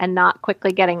full and not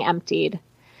quickly getting emptied,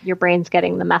 your brain's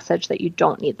getting the message that you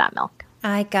don't need that milk.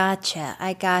 I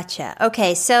gotcha.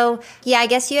 Okay, so yeah, I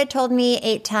guess you had told me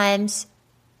 8 times,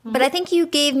 but I think you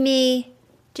gave me,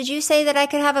 did you say that I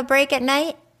could have a break at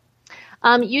night?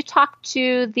 You talked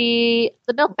to the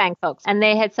milk bank folks, and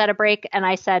they had set a break, and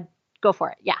I said, go for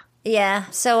it. Yeah. Yeah.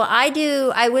 So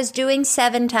I was doing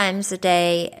 7 times a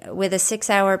day with a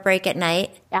 6-hour break at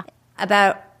night. Yeah.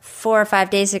 About 4 or 5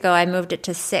 days ago, I moved it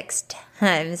to 6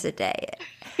 times a day.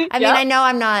 I mean, I know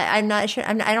I'm not sure.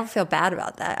 I don't feel bad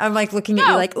about that. I'm like looking at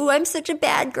you like, ooh, I'm such a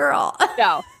bad girl.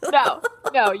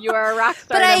 No, you are a rock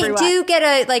star. But I do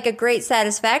get a great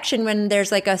satisfaction when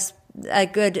there's like a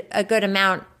good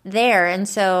amount there. And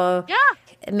so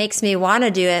it makes me want to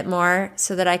do it more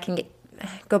so that I can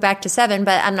go back to 7,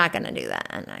 but I'm not going to do that.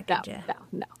 I'm not going to.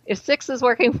 No. If 6 is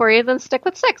working for you, then stick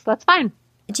with 6. That's fine.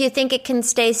 Do you think it can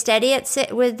stay steady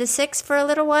with the 6 for a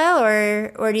little while,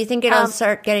 or do you think it'll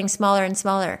start getting smaller and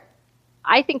smaller?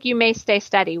 I think you may stay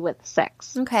steady with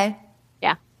 6. Okay.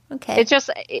 Yeah. Okay.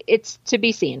 It's to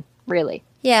be seen, really.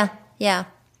 Yeah.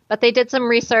 But they did some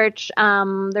research.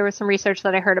 There was some research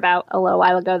that I heard about a little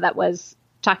while ago that was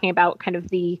talking about kind of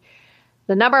the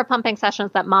number of pumping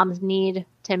sessions that moms need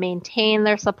to maintain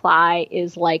their supply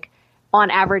is like, on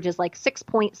average, is like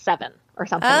 6.7 or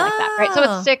something like that, right?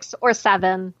 So it's 6 or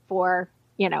 7 for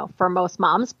most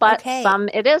moms, but some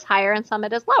it is higher and some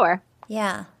it is lower.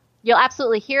 Yeah. You'll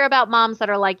absolutely hear about moms that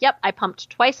are like, yep, I pumped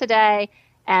twice a day,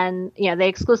 and they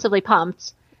exclusively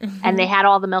pumped, and they had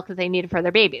all the milk that they needed for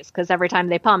their babies, because every time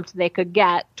they pumped, they could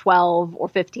get 12 or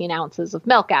 15 ounces of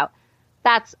milk out.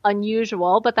 That's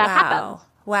unusual, but that happens.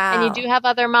 Wow. And you do have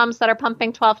other moms that are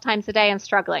pumping 12 times a day and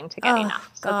struggling to get enough.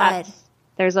 So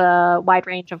there's a wide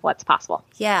range of what's possible.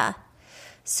 Yeah.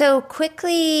 So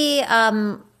quickly,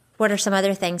 what are some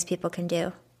other things people can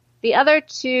do? The other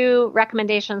 2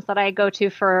 recommendations that I go to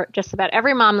for just about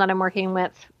every mom that I'm working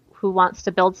with who wants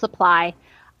to build supply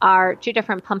are 2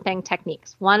 different pumping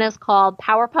techniques. One is called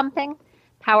power pumping.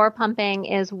 Power pumping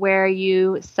is where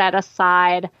you set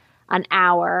aside an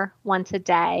hour once a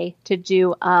day to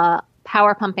do a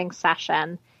power pumping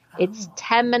session. It's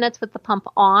 10 minutes with the pump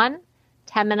on,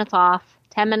 10 minutes off,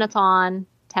 10 minutes on,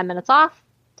 10 minutes off,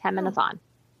 10 minutes on,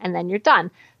 and then you're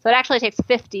done. So it actually takes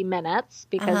 50 minutes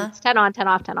because it's 10 on, 10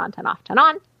 off, 10 on, 10 off, 10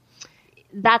 on.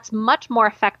 That's much more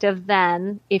effective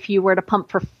than if you were to pump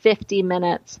for 50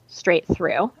 minutes straight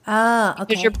through. Oh, okay.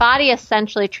 Because your body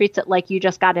essentially treats it like you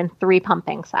just got in 3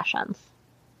 pumping sessions.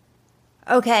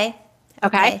 Okay.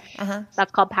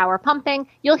 That's called power pumping.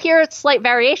 You'll hear slight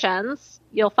variations.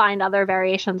 You'll find other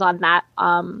variations on that.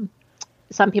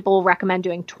 Some people will recommend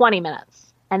doing 20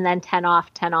 minutes and then 10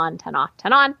 off, 10 on, 10 off,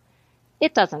 10 on.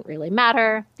 It doesn't really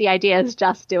matter. The idea is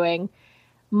just doing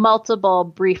multiple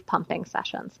brief pumping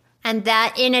sessions. And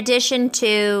that in addition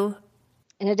to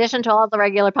all the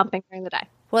regular pumping during the day.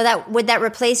 Well, would that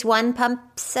replace one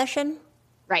pump session?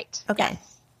 Right. Okay.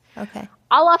 Yes. Okay.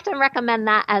 I'll often recommend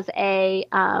that as a,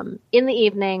 in the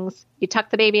evenings, you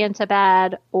tuck the baby into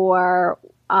bed or,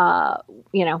 and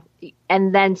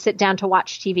then sit down to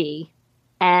watch TV.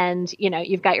 And,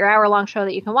 you've got your hour-long show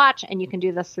that you can watch, and you can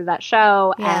do this through that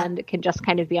show, and it can just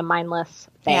kind of be a mindless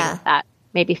thing that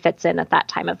maybe fits in at that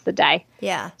time of the day.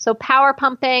 Yeah. So power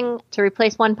pumping, to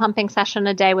replace one pumping session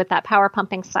a day with that power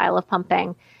pumping style of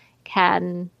pumping,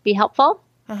 can be helpful.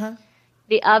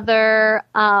 The other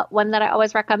one that I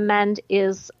always recommend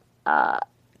is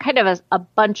kind of a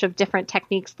bunch of different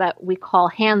techniques that we call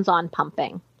hands-on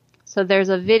pumping. So there's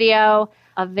a video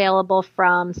available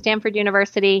from Stanford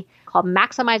University called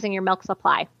Maximizing Your Milk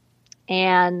Supply.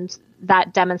 And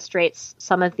that demonstrates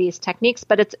some of these techniques,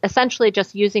 but it's essentially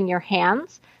just using your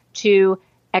hands to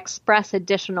express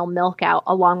additional milk out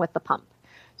along with the pump.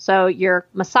 So you're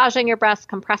massaging your breast,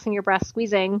 compressing your breast,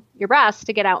 squeezing your breast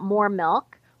to get out more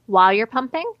milk while you're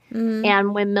pumping.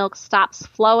 And when milk stops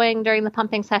flowing during the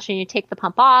pumping session, you take the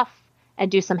pump off and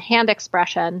do some hand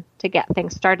expression to get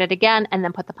things started again, and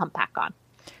then put the pump back on.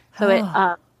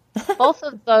 So both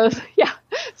of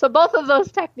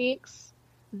those techniques,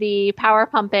 the power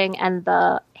pumping and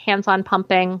the hands-on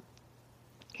pumping,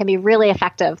 can be really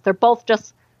effective. They're both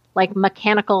just like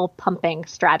mechanical pumping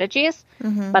strategies,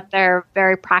 but they're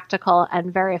very practical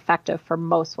and very effective for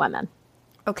most women.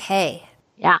 Okay.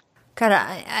 Yeah. God,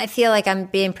 I feel like I'm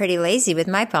being pretty lazy with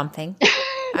my pumping.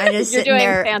 I'm just sitting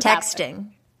there fantastic.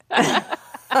 texting.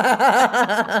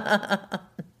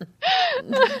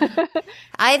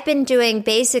 I've been doing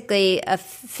basically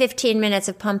 15 minutes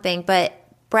of pumping, but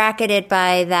bracketed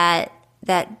by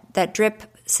that drip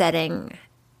setting,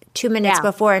 2 minutes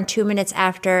before and 2 minutes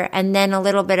after, and then a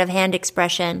little bit of hand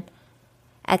expression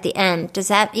at the end. Does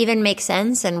that even make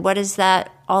sense? And what is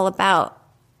that all about?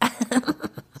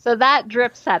 So that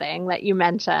drip setting that you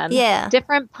mentioned,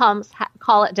 different pumps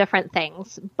call it different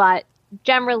things, but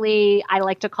generally I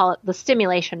like to call it the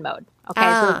stimulation mode. Okay,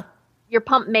 so your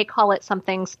pump may call it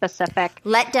something specific.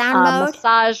 Letdown mode?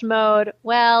 Massage mode.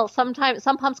 Well, sometimes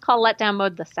some pumps call letdown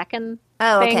mode the second thing,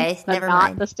 okay. Never not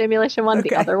mind. the stimulation one,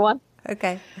 the other one.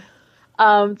 Okay.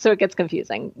 So it gets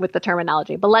confusing with the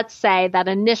terminology. But let's say that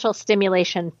initial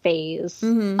stimulation phase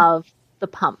of the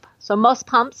pump. So most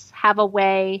pumps have a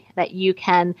way that you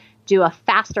can do a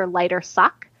faster, lighter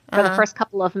suck for the first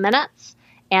couple of minutes,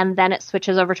 and then it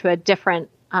switches over to a different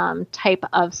type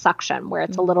of suction where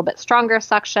it's a little bit stronger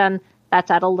suction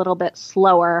that's at a little bit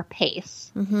slower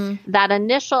pace. That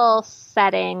initial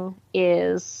setting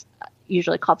is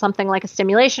usually called something like a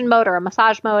stimulation mode or a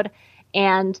massage mode,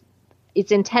 and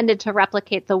it's intended to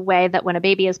replicate the way that when a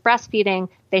baby is breastfeeding,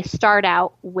 they start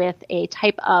out with a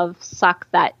type of suck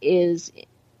that is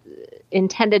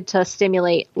intended to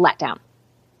stimulate letdown.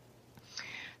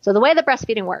 So the way that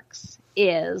breastfeeding works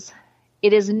is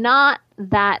it is not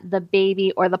that the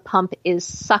baby or the pump is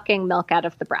sucking milk out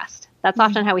of the breast. That's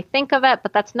often how we think of it,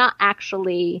 but that's not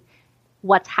actually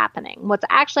what's happening. What's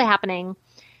actually happening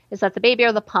is that the baby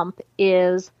or the pump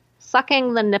is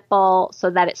sucking the nipple so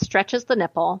that it stretches the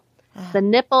nipple. The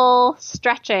nipple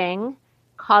stretching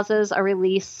causes a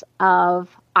release of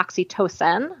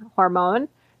oxytocin hormone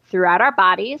throughout our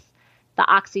bodies. The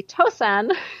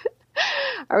oxytocin,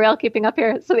 are we all keeping up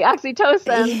here? So the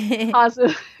oxytocin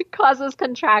causes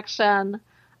contraction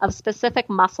of specific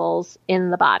muscles in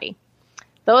the body.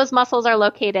 Those muscles are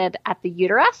located at the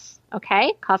uterus,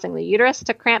 okay, causing the uterus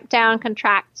to cramp down,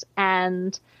 contract,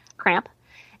 and cramp.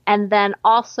 And then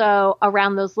also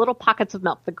around those little pockets of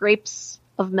milk, the grapes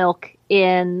of milk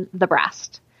in the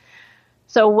breast.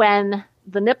 So when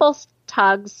the nipple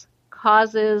tugs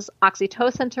causes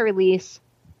oxytocin to release,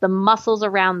 the muscles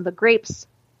around the grapes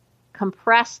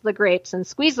compress the grapes and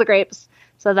squeeze the grapes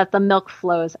so that the milk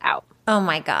flows out. Oh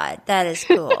my God, that is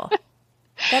cool.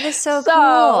 That is so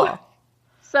cool.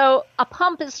 So a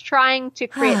pump is trying to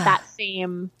create that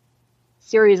same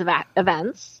series of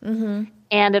events. Mm-hmm.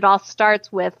 And it all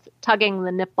starts with tugging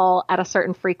the nipple at a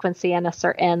certain frequency and a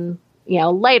certain,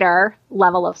 lighter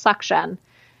level of suction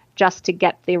just to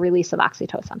get the release of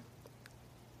oxytocin.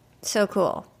 So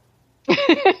cool.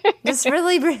 Just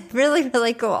really, really,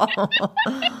 really cool.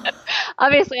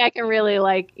 Obviously, I can really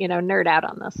nerd out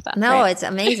on this stuff. No, right? It's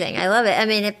amazing. I love it. I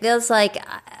mean, it feels like,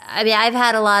 I've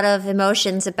had a lot of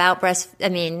emotions about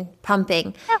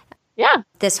pumping. Yeah.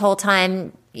 This whole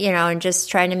time, and just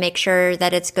trying to make sure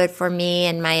that it's good for me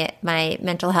and my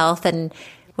mental health, and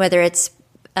whether it's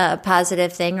a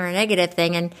positive thing or a negative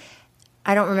thing. And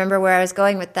I don't remember where I was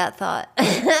going with that thought.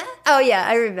 Oh yeah,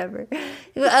 I remember.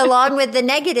 Along with the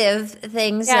negative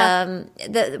things,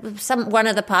 one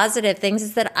of the positive things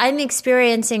is that I'm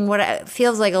experiencing what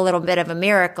feels like a little bit of a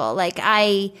miracle.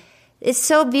 It's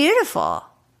so beautiful.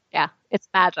 Yeah, it's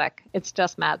magic. It's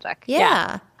just magic.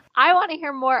 Yeah. I want to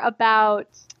hear more about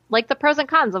the pros and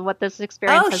cons of what this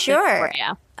experience has been for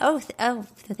you. Oh,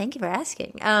 thank you for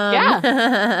asking.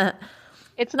 Yeah.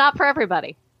 It's not for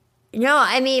everybody. No,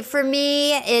 for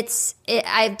me,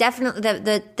 I've definitely,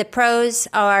 the pros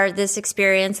are this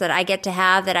experience that I get to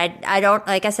have that I don't,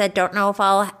 like I said, don't know if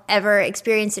I'll ever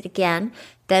experience it again.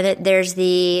 Then there's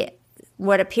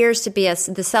what appears to be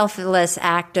the selfless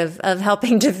act of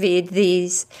helping to feed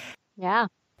these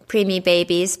preemie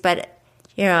babies. But,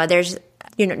 there's,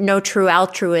 no true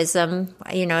altruism.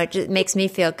 It just makes me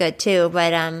feel good too.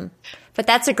 But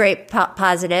that's a great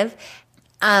positive.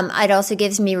 It also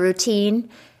gives me routine.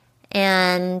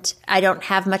 And I don't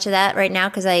have much of that right now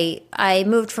because I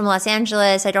moved from Los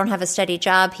Angeles. I don't have a steady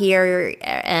job here,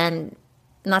 and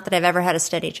not that I've ever had a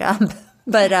steady job,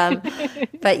 but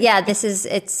yeah,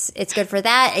 it's good for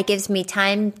that. It gives me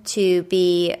time to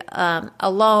be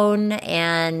alone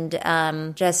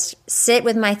and just sit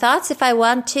with my thoughts if I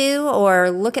want to,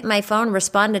 or look at my phone,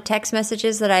 respond to text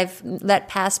messages that I've let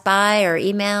pass by, or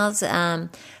emails.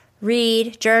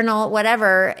 Read, journal,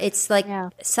 whatever. It's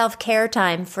self-care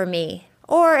time for me.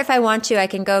 Or if I want to, I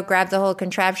can go grab the whole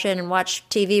contraption and watch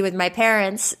TV with my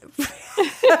parents.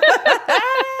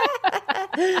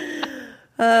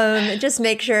 Just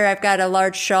make sure I've got a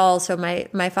large shawl so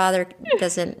my father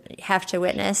doesn't have to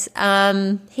witness. He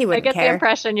wouldn't care. I get the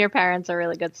impression your parents are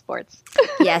really good sports.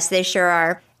 Yes, they sure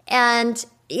are. And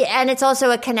it's also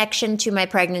a connection to my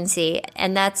pregnancy.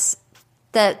 And that's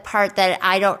the part that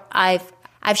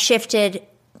I've shifted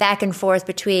back and forth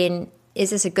between, is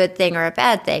this a good thing or a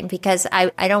bad thing? Because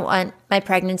I don't want my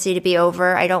pregnancy to be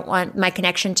over. I don't want my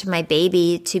connection to my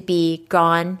baby to be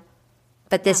gone.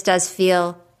 But this does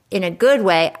feel in a good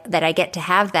way that I get to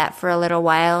have that for a little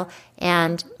while.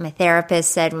 And my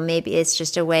therapist said, well, maybe it's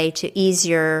just a way to ease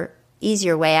your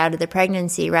way out of the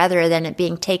pregnancy rather than it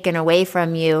being taken away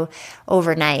from you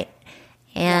overnight.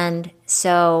 And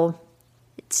so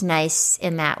it's nice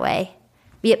in that way.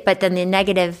 Yeah, but then the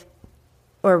negative,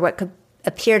 or what could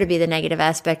appear to be the negative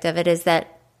aspect of it, is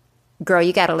that, girl,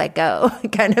 you got to let go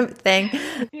kind of thing.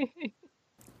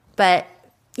 But,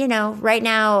 right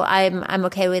now I'm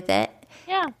okay with it.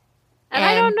 Yeah. And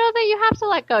I don't know that you have to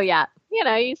let go yet.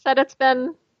 You said it's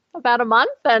been about a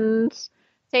month, and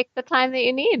take the time that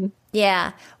you need.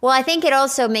 Yeah. Well, I think it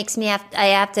also makes me I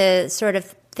have to sort of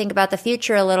think about the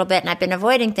future a little bit, and I've been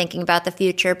avoiding thinking about the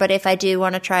future. But if I do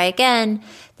want to try again,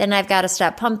 then I've got to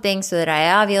stop pumping so that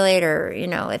I ovulate, or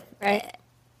right.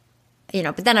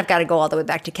 But then I've got to go all the way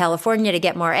back to California to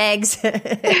get more eggs.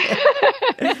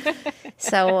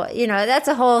 So that's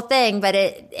a whole thing. But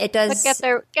it does get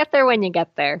there when you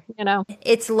get there.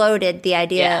 It's loaded, the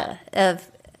idea of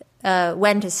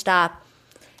when to stop.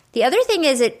 The other thing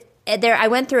is I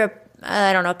went through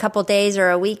a couple days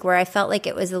or a week where I felt like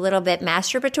it was a little bit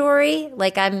masturbatory.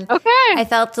 I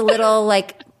felt a little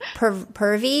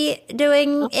pervy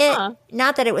doing it.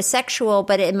 Not that it was sexual,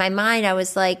 but in my mind I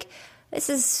was like,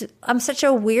 I'm such a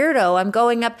weirdo. I'm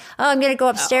going to go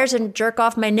upstairs and jerk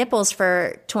off my nipples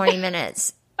for 20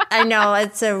 minutes. I know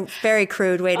it's a very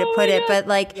crude way to put it, but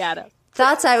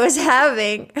thoughts I was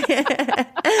having.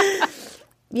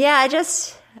 Yeah,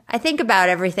 I think about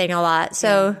everything a lot.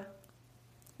 So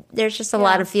there's just a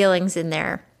lot of feelings in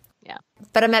there. Yeah.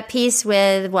 But I'm at peace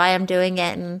with why I'm doing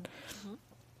it. And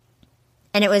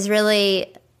it was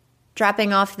really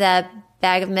dropping off the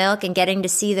bag of milk and getting to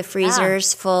see the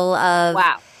freezers full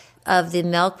of the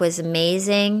milk was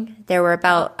amazing. There were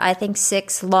about, I think,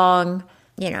 6 long,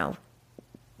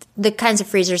 the kinds of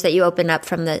freezers that you open up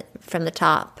from the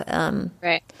top.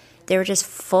 Right. They were just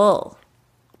full.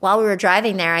 While we were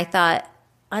driving there, I thought,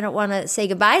 I don't want to say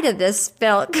goodbye to this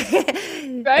milk.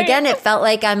 Right? Again, it felt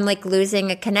like I'm like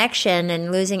losing a connection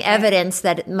and losing evidence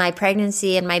that my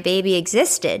pregnancy and my baby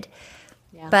existed.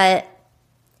 Yeah. But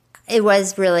it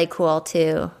was really cool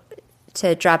to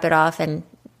drop it off and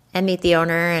meet the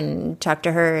owner and talk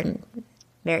to her, and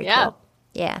very cool.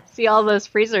 Yeah. See all those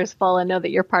freezers full and know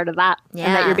that you're part of that, and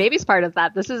that your baby's part of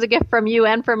that. This is a gift from you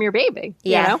and from your baby.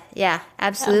 Yeah. You know? Yeah,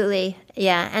 absolutely.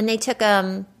 Yeah. And they took,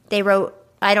 they wrote,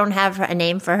 I don't have a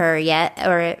name for her yet,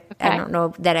 or I don't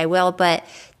know that I will, but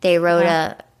they wrote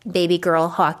a baby girl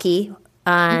Hawkeye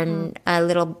on a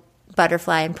little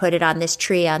butterfly and put it on this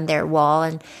tree on their wall.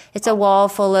 And it's a wall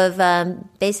full of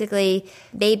basically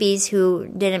babies who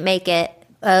didn't make it,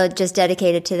 just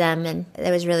dedicated to them. And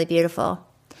it was really beautiful.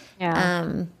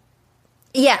 Yeah.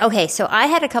 Okay. So I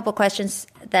had a couple questions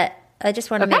that I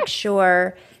just want to make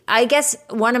sure. I guess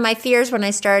one of my fears when I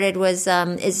started was,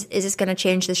 is this going to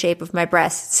change the shape of my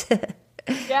breasts?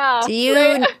 Yeah. Do you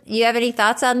have any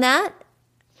thoughts on that?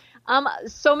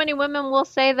 So many women will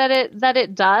say that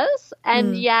it does,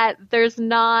 and yet there's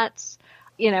not,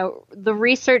 the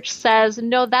research says,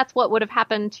 no, that's what would have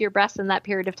happened to your breasts in that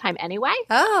period of time anyway.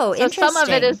 Oh, so interesting. Some of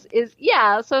it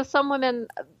is so some women,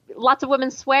 lots of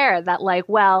women swear that like,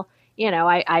 well,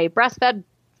 I breastfed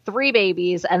 3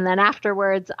 babies and then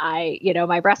afterwards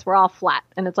my breasts were all flat.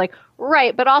 And it's like,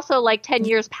 right. But also like 10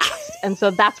 years passed. And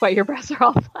so that's why your breasts are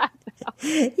all flat now.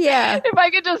 Yeah. If I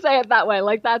could just say it that way,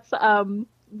 like that's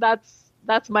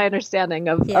my understanding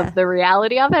of the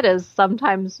reality of it. Is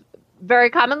sometimes,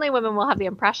 very commonly, women will have the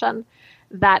impression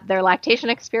that their lactation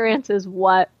experience is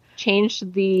what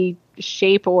changed the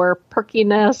shape or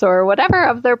perkiness or whatever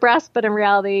of their breast, but in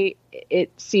reality,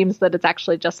 it seems that it's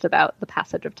actually just about the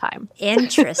passage of time.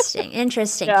 Interesting.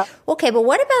 Yeah. Okay, but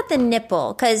what about the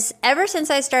nipple? Because ever since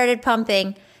I started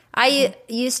pumping, I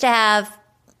used to have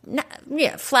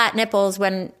flat nipples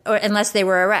unless they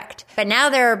were erect. But now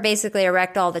they're basically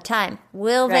erect all the time.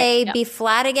 Will they be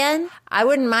flat again? I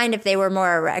wouldn't mind if they were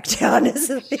more erect,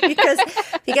 honestly,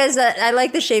 because I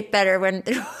like the shape better when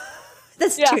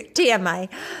that's TMI.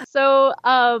 So,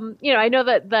 I know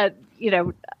that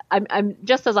I'm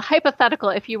just as a hypothetical,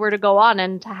 if you were to go on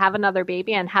and to have another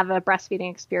baby and have a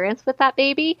breastfeeding experience with that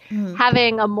baby,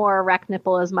 having a more erect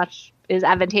nipple is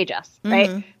advantageous,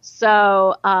 right?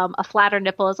 So a flatter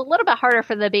nipple is a little bit harder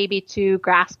for the baby to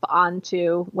grasp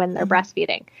onto when they're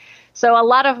breastfeeding. So a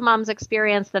lot of moms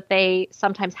experience that they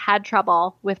sometimes had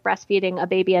trouble with breastfeeding a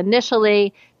baby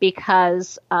initially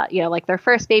because, like their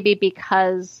first baby,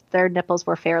 because their nipples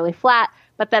were fairly flat.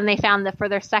 But then they found that for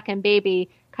their second baby,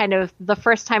 kind of the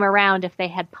first time around, if they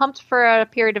had pumped for a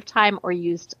period of time or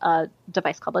used a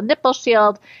device called a nipple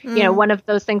shield, one of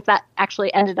those things that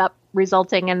actually ended up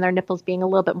resulting in their nipples being a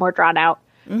little bit more drawn out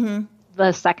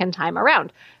the second time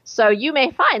around. So you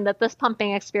may find that this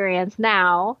pumping experience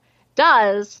now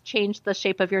does change the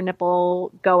shape of your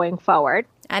nipple going forward.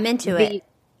 I'm into it.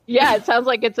 Yeah, it sounds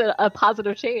like it's a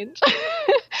positive change.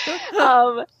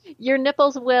 Your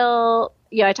nipples will,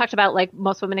 I talked about like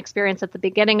most women experience at the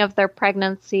beginning of their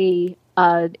pregnancy,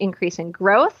 increase in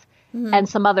growth and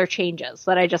some other changes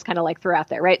that I just kind of like threw out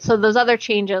there, right? So those other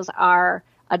changes are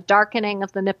a darkening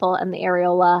of the nipple and the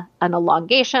areola, an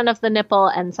elongation of the nipple,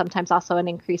 and sometimes also an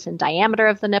increase in diameter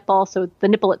of the nipple. So the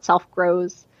nipple itself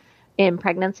grows in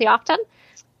pregnancy often.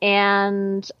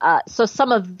 And so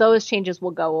some of those changes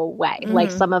will go away. Like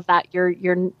some of that, your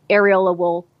areola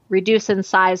will reduce in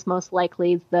size, most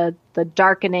likely. The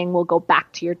darkening will go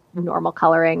back to your normal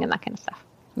coloring and that kind of stuff.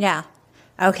 Yeah.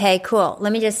 Okay, cool.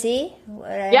 Let me just see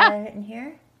what I have written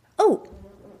here. Oh,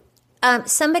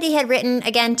 somebody had written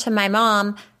again to my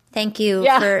mom. Thank you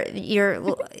for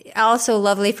your also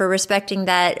lovely for respecting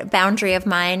that boundary of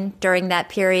mine during that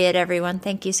period, everyone.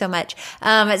 Thank you so much.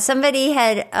 Somebody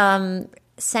had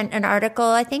sent an article,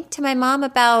 I think, to my mom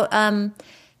about,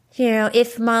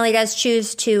 if Molly does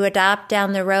choose to adopt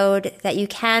down the road, that you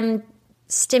can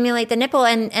stimulate the nipple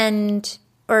and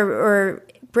or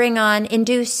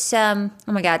induce,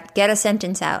 get a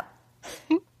sentence out.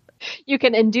 You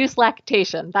can induce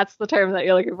lactation. That's the term that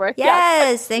you're looking for.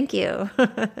 Yes, thank you.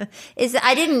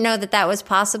 I didn't know that was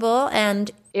possible, and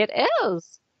it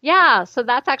is. Yeah, so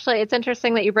that's actually, it's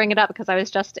interesting that you bring it up because I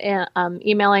was just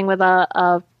emailing with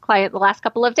a client the last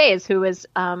couple of days who was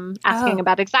asking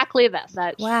about exactly this,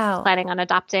 that she's planning on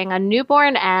adopting a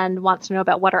newborn and wants to know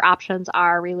about what her options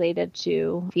are related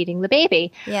to feeding the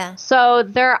baby. Yeah. So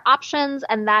there are options,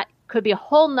 and that could be a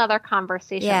whole nother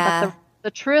conversation. Yeah. But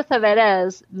the truth of it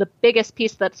is, the biggest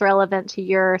piece that's relevant to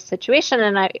your situation,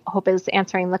 and I hope is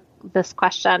answering this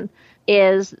question,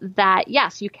 is that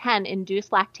yes, you can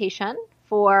induce lactation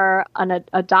for an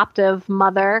adoptive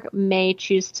mother may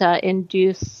choose to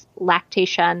induce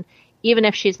lactation, even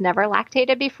if she's never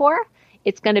lactated before,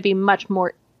 it's going to be much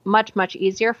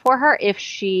easier for her if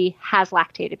she has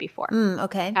lactated before.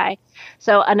 Okay.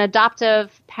 So an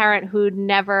adoptive parent who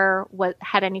never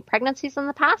had any pregnancies in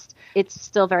the past, it's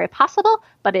still very possible,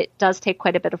 but it does take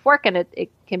quite a bit of work, and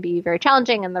it can be very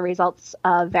challenging, and the results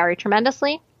vary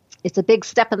tremendously. It's a big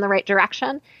step in the right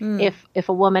direction if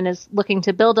a woman is looking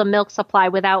to build a milk supply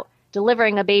without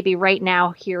delivering a baby right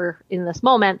now here in this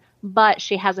moment, but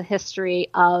she has a history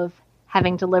of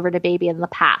having delivered a baby in the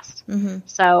past.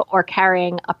 So, or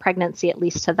carrying a pregnancy at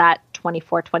least to that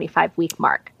 24, 25 week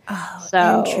mark. Oh,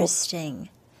 so, interesting.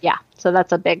 Yeah. So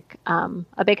that's a big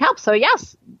help. So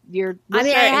yes, I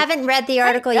haven't read the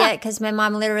article yet because my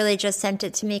mom literally just sent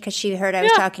it to me because she heard I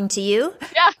was talking to you.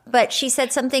 Yeah. But she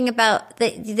said something about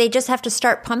they just have to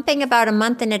start pumping about a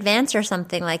month in advance or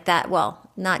something like that. Well,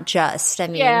 not just, I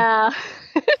mean. Yeah.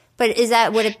 But is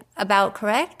that about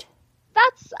correct?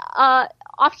 That's,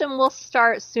 often we'll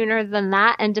start sooner than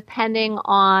that. And depending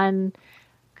on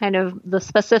kind of the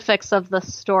specifics of the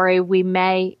story,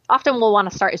 often we'll want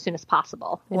to start as soon as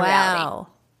possible. In reality.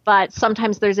 But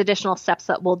sometimes there's additional steps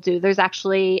that we'll do. There's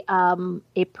actually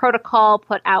a protocol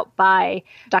put out by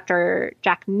Dr.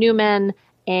 Jack Newman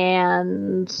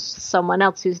and someone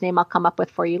else whose name I'll come up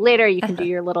with for you later. You can do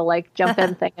your little jump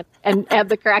in thing and add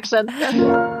the correction.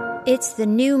 It's the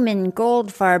Newman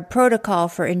Goldfarb protocol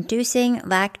for inducing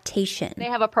lactation. They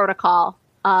have a protocol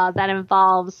that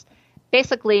involves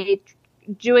basically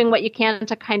doing what you can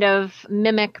to kind of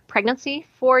mimic pregnancy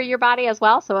for your body as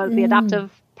well. So the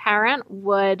adoptive parent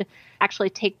would actually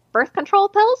take birth control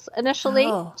pills initially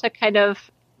to kind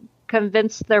of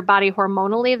convince their body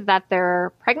hormonally that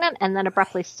they're pregnant, and then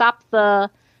abruptly stop the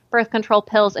birth control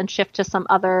pills and shift to some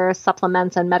other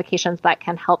supplements and medications that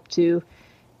can help to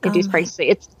induce pregnancy.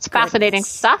 It's fascinating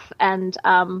stuff, and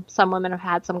some women have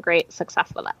had some great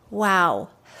success with it. Wow.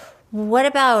 What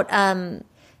about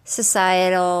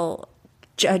societal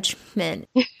judgment?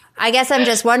 I guess I'm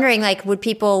just wondering, would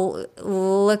people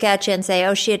look at you and say,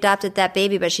 "Oh, she adopted that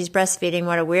baby, but she's breastfeeding.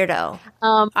 What a weirdo."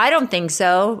 I don't think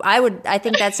so. I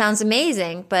think that sounds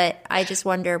amazing, but I just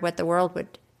wonder what the world would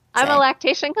say. I'm a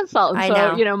lactation consultant,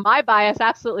 so my bias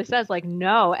absolutely says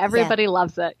no, everybody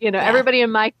loves it. Everybody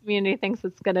in my community thinks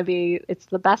it's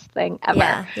the best thing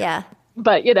ever. Yeah.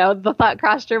 But the thought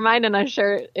crossed your mind, and I'm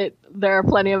sure there are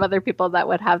plenty of other people that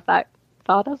would have that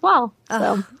thought as well.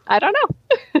 So I don't know.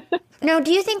 No,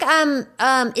 do you think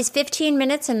is 15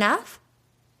 minutes enough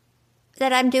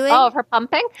that I'm doing? Oh, for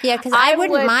pumping? Yeah, because I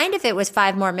wouldn't mind if it was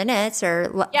 5 more minutes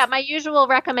or. Yeah, my usual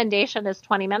recommendation is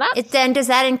 20 minutes. Then does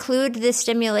that include the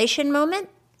stimulation moment?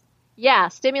 Yeah,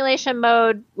 stimulation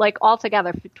mode,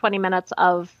 altogether, 20 minutes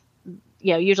of,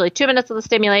 usually 2 minutes of the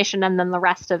stimulation, and then the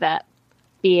rest of it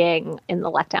being in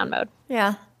the letdown mode.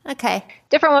 Yeah. Okay.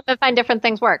 Different women find different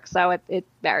things work, so it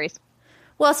varies.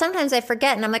 Well, sometimes I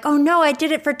forget, and I'm like, oh, no, I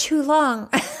did it for too long.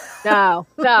 No.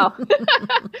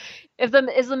 Is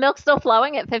the milk still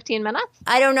flowing at 15 minutes?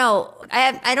 I don't know.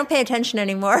 I don't pay attention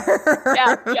anymore.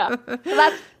 Yeah.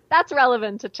 So that's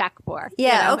relevant to check for.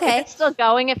 Yeah, okay. If it's still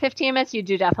going at 15 minutes, you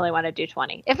do definitely want to do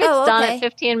 20. If it's done at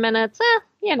 15 minutes,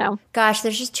 Gosh,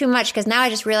 there's just too much, because now I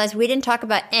just realized we didn't talk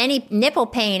about any nipple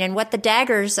pain and what the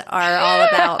daggers are all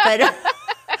about. But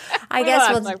I guess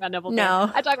we'll talk about nipple pain.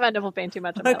 No, I talk about nipple pain too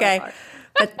much. Okay,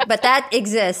 but that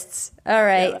exists. All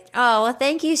right. Yeah. Oh, well,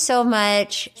 thank you so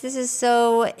much. This is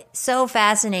so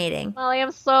fascinating. Molly,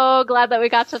 I'm so glad that we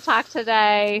got to talk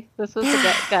today. This was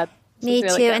good. Me really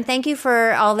too. Good. And thank you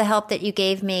for all the help that you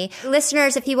gave me.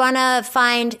 Listeners, if you want to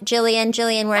find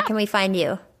Jillian, where can we find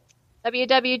you?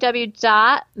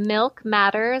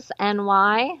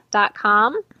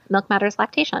 www.milkmattersny.com. Milk Matters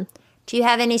Lactation. Do you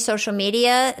have any social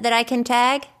media that I can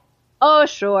tag? Oh,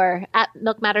 sure. At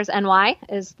Milk Matters NY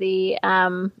is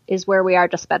where we are,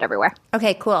 just about everywhere.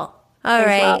 Okay, cool. All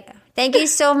right. Well. Thank you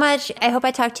so much. I hope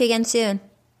I talk to you again soon.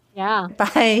 Yeah.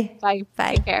 Bye. Bye.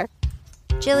 Take care.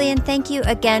 Jillian, thank you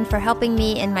again for helping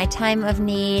me in my time of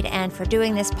need and for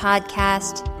doing this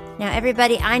podcast. Now,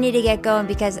 everybody, I need to get going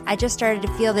because I just started to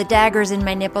feel the daggers in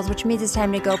my nipples, which means it's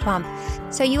time to go pump.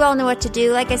 So you all know what to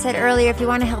do. Like I said earlier, if you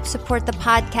want to help support the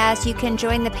podcast, you can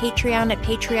join the Patreon at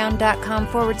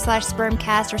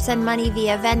patreon.com/spermcast or send money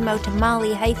via Venmo to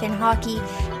Molly-Hockey.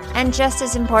 And just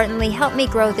as importantly, help me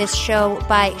grow this show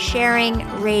by sharing,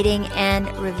 rating, and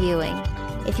reviewing.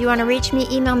 If you want to reach me,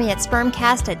 email me at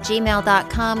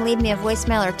spermcast@gmail.com, leave me a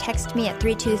voicemail or text me at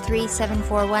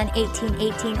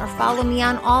 323-741-1818, or follow me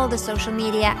on all the social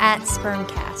media at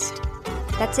Spermcast.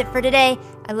 That's it for today.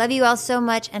 I love you all so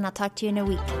much, and I'll talk to you in a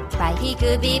week. Bye. He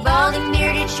could be bald and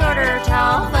bearded, short or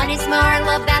tall, funny, smart,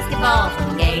 love basketball,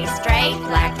 from gay to straight,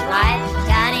 black to white,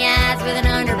 tiny eyes with an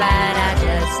underbite. I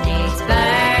just need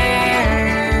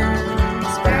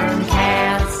sperm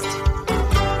cast.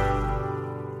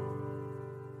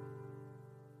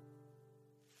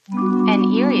 An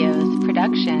Erios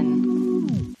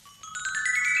production.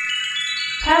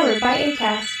 Powered by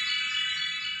Acast.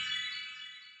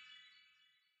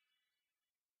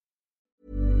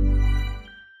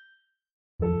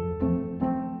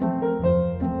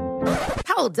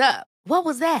 Hold up. What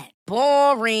was that?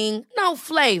 Boring. No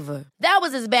flavor. That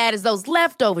was as bad as those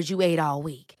leftovers you ate all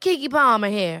week. Keke Palmer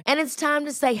here, and it's time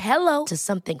to say hello to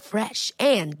something fresh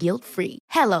and guilt-free.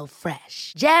 Hello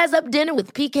Fresh. Jazz up dinner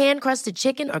with pecan-crusted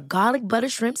chicken or garlic butter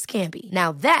shrimp scampi.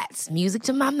 Now that's music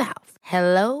to my mouth.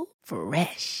 Hello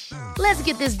Fresh. Let's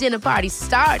get this dinner party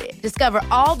started. Discover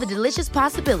all the delicious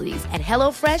possibilities at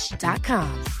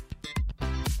HelloFresh.com.